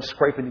wasn't them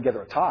scraping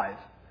together a tithe.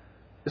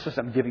 This was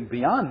them giving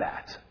beyond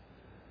that.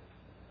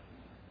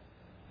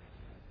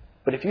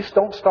 But if you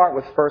don't start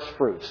with first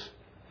fruits,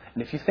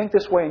 and if you think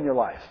this way in your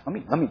life, let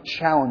me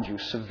challenge you,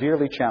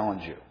 severely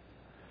challenge you.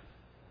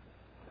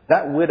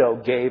 That widow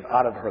gave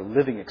out of her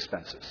living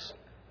expenses.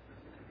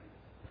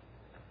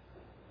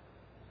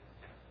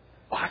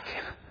 Well,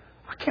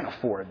 I can't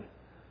afford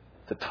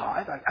to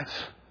tithe. I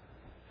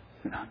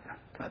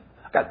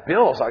got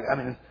bills. I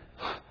mean,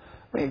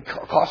 it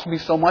costs me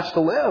so much to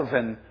live.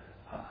 And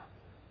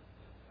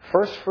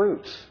first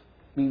fruits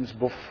means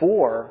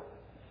before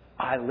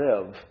I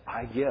live,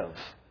 I give.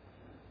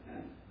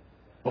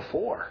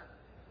 Before.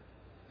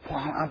 Well,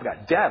 I've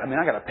got debt. I mean,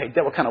 I got to pay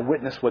debt. What kind of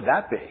witness would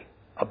that be?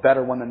 A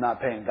better one than not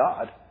paying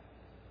God.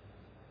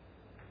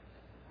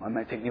 Well, it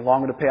might take me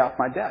longer to pay off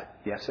my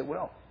debt. Yes, it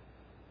will.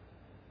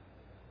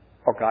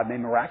 Or God may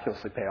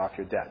miraculously pay off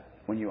your debt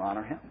when you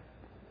honor Him.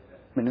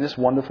 I mean, in this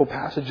wonderful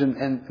passage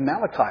in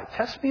Malachi,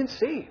 test me and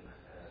see.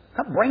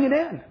 Now bring it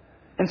in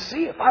and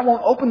see if I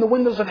won't open the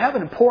windows of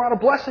heaven and pour out a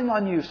blessing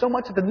on you so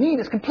much that the need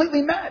is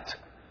completely met.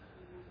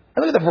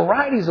 And look at the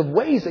varieties of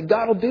ways that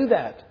God will do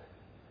that.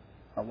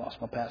 I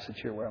lost my passage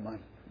here. Where am I?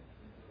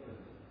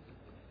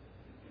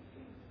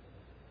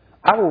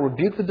 I will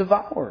rebuke the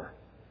devourer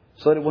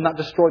so that it will not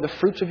destroy the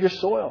fruits of your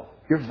soil.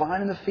 Your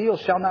vine in the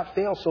field shall not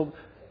fail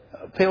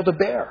to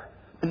bear.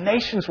 The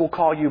nations will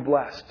call you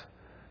blessed.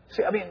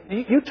 See, I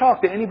mean, you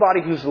talk to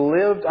anybody who's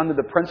lived under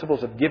the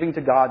principles of giving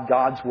to God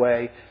God's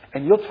way,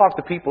 and you'll talk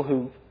to people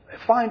who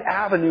find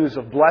avenues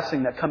of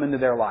blessing that come into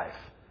their life.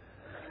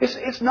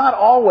 It's not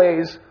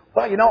always,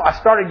 well, I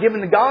started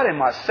giving to God and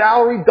my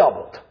salary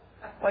doubled.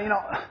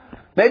 Well,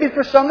 maybe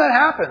for some that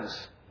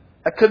happens.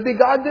 That could be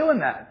God doing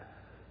that.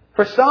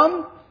 For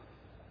some,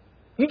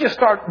 you just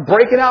start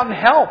breaking out in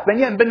health. Then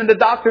you haven't been to the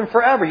doctor in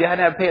forever. You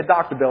hadn't had to pay a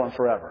doctor bill in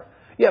forever.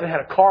 You haven't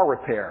had a car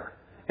repair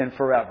in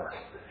forever.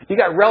 You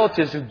got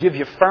relatives who give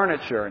you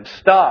furniture and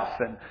stuff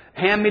and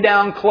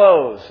hand-me-down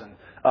clothes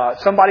and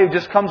somebody who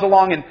just comes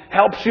along and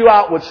helps you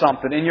out with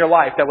something in your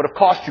life that would have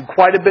cost you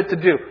quite a bit to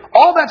do.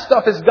 All that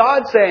stuff is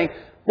God saying,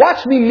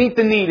 watch me meet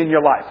the need in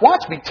your life.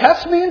 Watch me.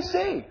 Test me and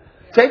see.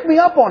 Take me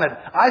up on it.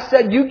 I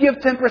said you give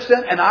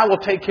 10% and I will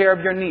take care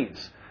of your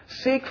needs.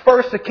 Seek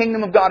first the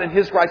kingdom of God and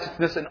His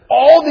righteousness and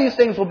all these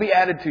things will be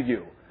added to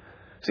you.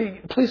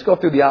 See, please go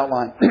through the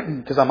outline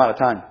because I'm out of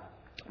time.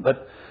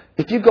 But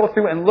if you go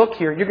through and look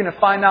here, you're going to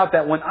find out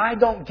that when I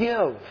don't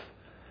give,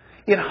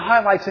 it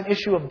highlights an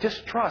issue of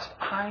distrust.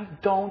 I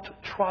don't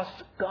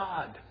trust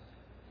God.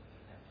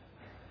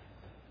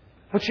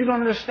 But you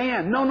don't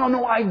understand.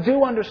 No, I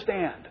do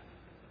understand.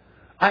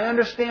 I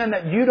understand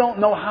that you don't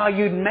know how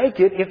you'd make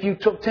it if you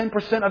took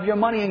 10% of your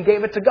money and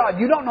gave it to God.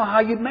 You don't know how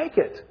you'd make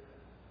it.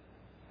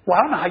 Well,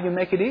 I don't know how you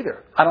make it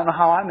either. I don't know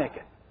how I make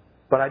it.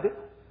 But I do.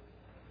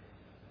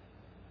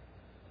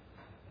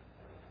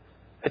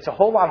 It's a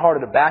whole lot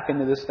harder to back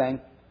into this thing.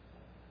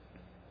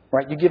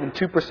 Right? You're giving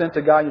 2%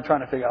 to God and you're trying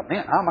to figure out,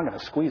 man, how am I going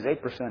to squeeze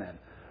 8%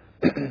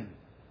 in?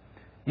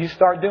 You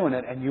start doing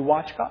it and you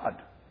watch God.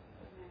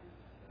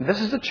 This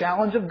is the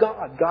challenge of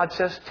God. God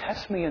says,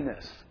 test me in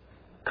this.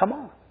 Come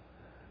on.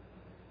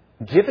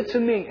 Give it to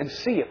me and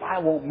see if I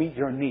won't meet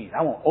your need.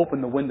 I won't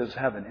open the windows of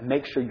heaven and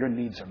make sure your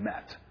needs are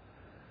met.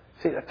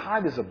 See, the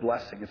tithe is a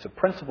blessing. It's a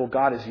principle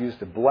God has used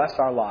to bless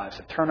our lives,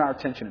 to turn our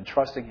attention and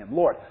trusting Him.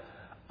 Lord,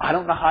 I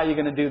don't know how you're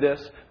going to do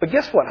this. But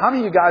guess what? How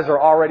many of you guys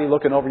are already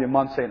looking over your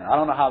month saying, I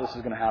don't know how this is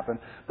going to happen.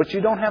 But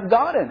you don't have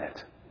God in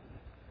it.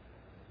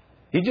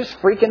 You're just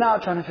freaking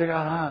out trying to figure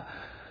out,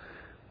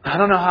 I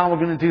don't know how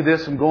we're going to do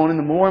this. I'm going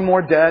into more and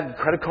more debt.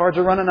 Credit cards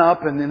are running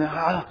up. And then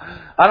I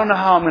don't know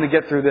how I'm going to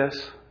get through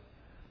this.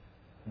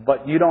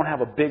 But you don't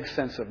have a big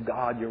sense of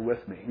God, you're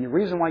with me. And the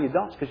reason why you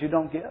don't is because you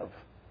don't give.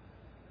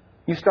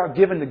 You start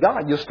giving to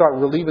God, you'll start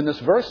relieving this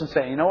verse and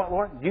saying, you know what,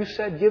 Lord? You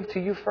said give to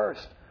you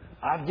first.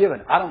 I've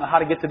given. I don't know how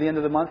to get to the end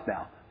of the month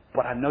now,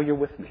 but I know you're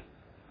with me.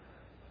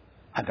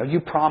 I know you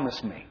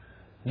promised me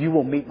you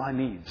will meet my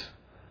needs.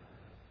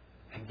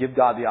 And give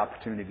God the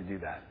opportunity to do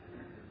that.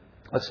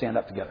 Let's stand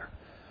up together.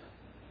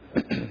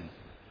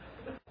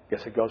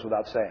 Guess it goes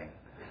without saying.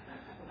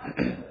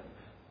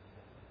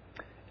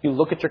 You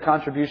look at your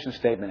contribution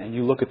statement and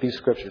you look at these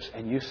scriptures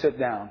and you sit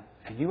down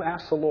and you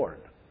ask the Lord,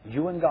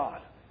 you and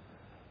God,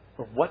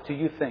 what do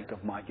you think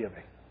of my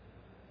giving?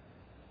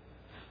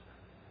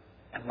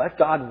 And let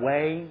God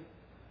weigh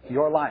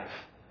your life.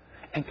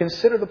 And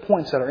consider the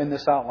points that are in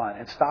this outline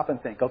and stop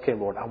and think, okay,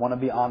 Lord, I want to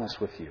be honest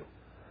with you.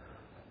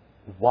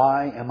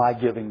 Why am I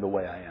giving the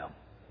way I am?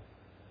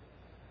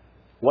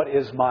 What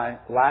is my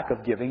lack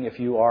of giving, if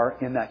you are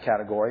in that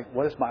category?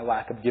 What is my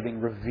lack of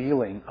giving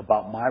revealing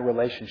about my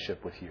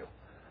relationship with you?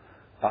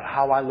 About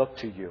how I look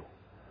to you?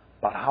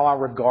 About how I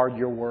regard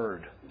your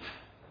word?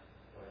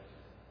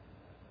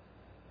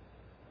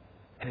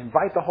 And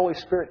invite the Holy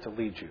Spirit to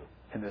lead you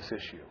in this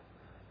issue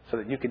so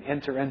that you can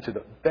enter into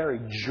the very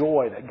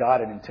joy that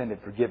God had intended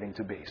for giving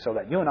to be. So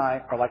that you and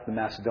I are like the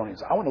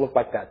Macedonians. I want to look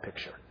like that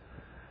picture.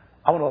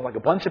 I want to look like a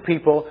bunch of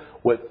people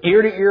with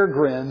ear-to-ear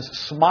grins,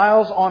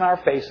 smiles on our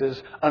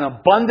faces, an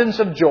abundance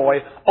of joy,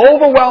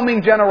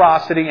 overwhelming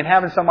generosity, and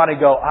having somebody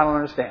go, I don't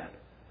understand.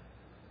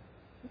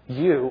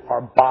 You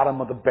are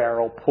bottom of the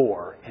barrel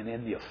poor, and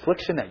in the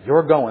affliction that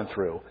you're going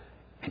through,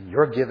 and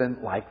you're given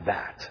like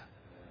that.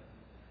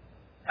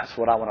 That's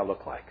what I want to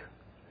look like.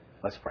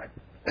 Let's pray.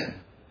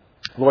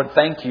 Lord,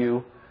 thank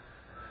you.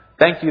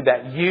 Thank you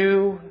that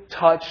you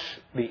touch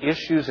the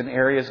issues and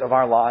areas of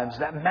our lives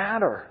that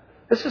matter.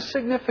 This is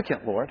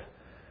significant, Lord.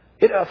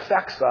 It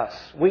affects us.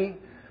 We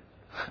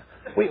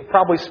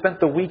probably spent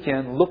the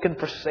weekend looking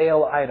for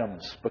sale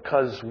items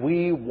because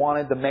we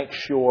wanted to make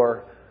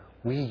sure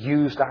we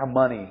used our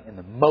money in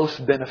the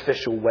most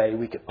beneficial way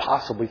we could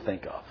possibly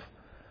think of.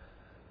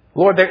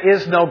 Lord, there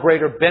is no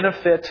greater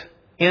benefit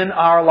in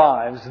our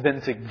lives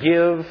than to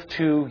give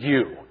to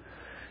you.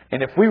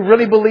 And if we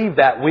really believe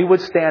that, we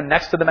would stand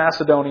next to the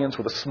Macedonians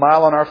with a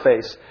smile on our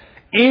face,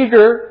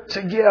 eager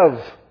to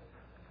give,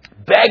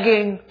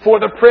 begging for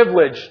the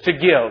privilege to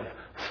give,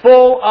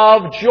 full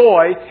of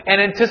joy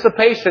and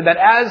anticipation that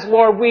as,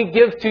 Lord, we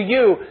give to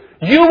you,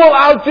 you will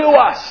outdo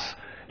us.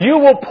 You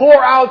will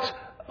pour out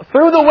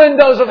through the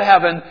windows of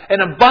heaven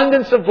an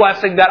abundance of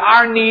blessing that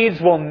our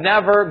needs will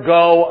never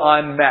go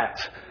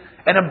unmet.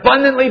 And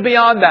abundantly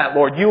beyond that,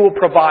 Lord, you will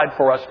provide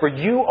for us, for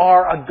you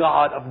are a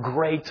God of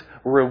great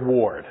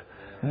reward.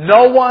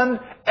 No one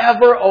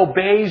ever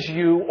obeys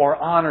you or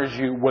honors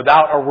you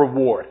without a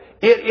reward.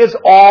 It is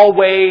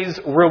always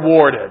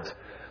rewarded.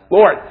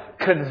 Lord,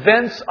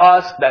 convince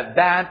us that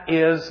that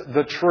is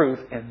the truth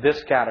in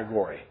this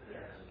category.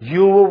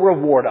 You will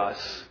reward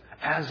us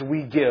as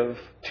we give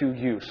to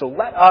you. So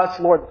let us,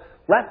 Lord,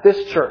 let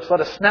this church, let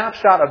a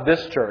snapshot of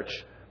this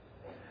church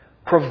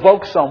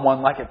provoke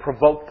someone like it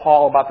provoked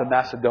Paul about the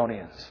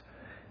Macedonians.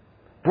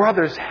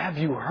 Brothers, have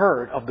you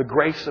heard of the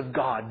grace of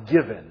God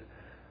given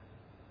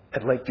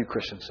at Lakeview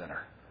Christian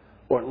Center?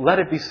 Lord, let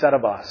it be said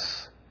of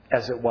us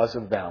as it was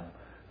of them,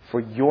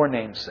 for your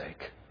name's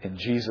sake. In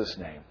Jesus'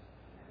 name.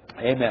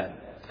 Amen.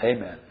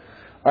 Amen.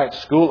 All right,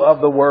 School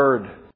of the Word.